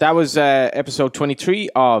 That was episode 23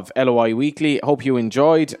 of LOI Weekly. Hope you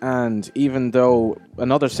enjoyed. And even though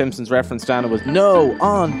another Simpsons reference, Dana, was no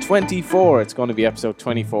on 24, it's going to be episode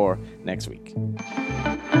 24 next week.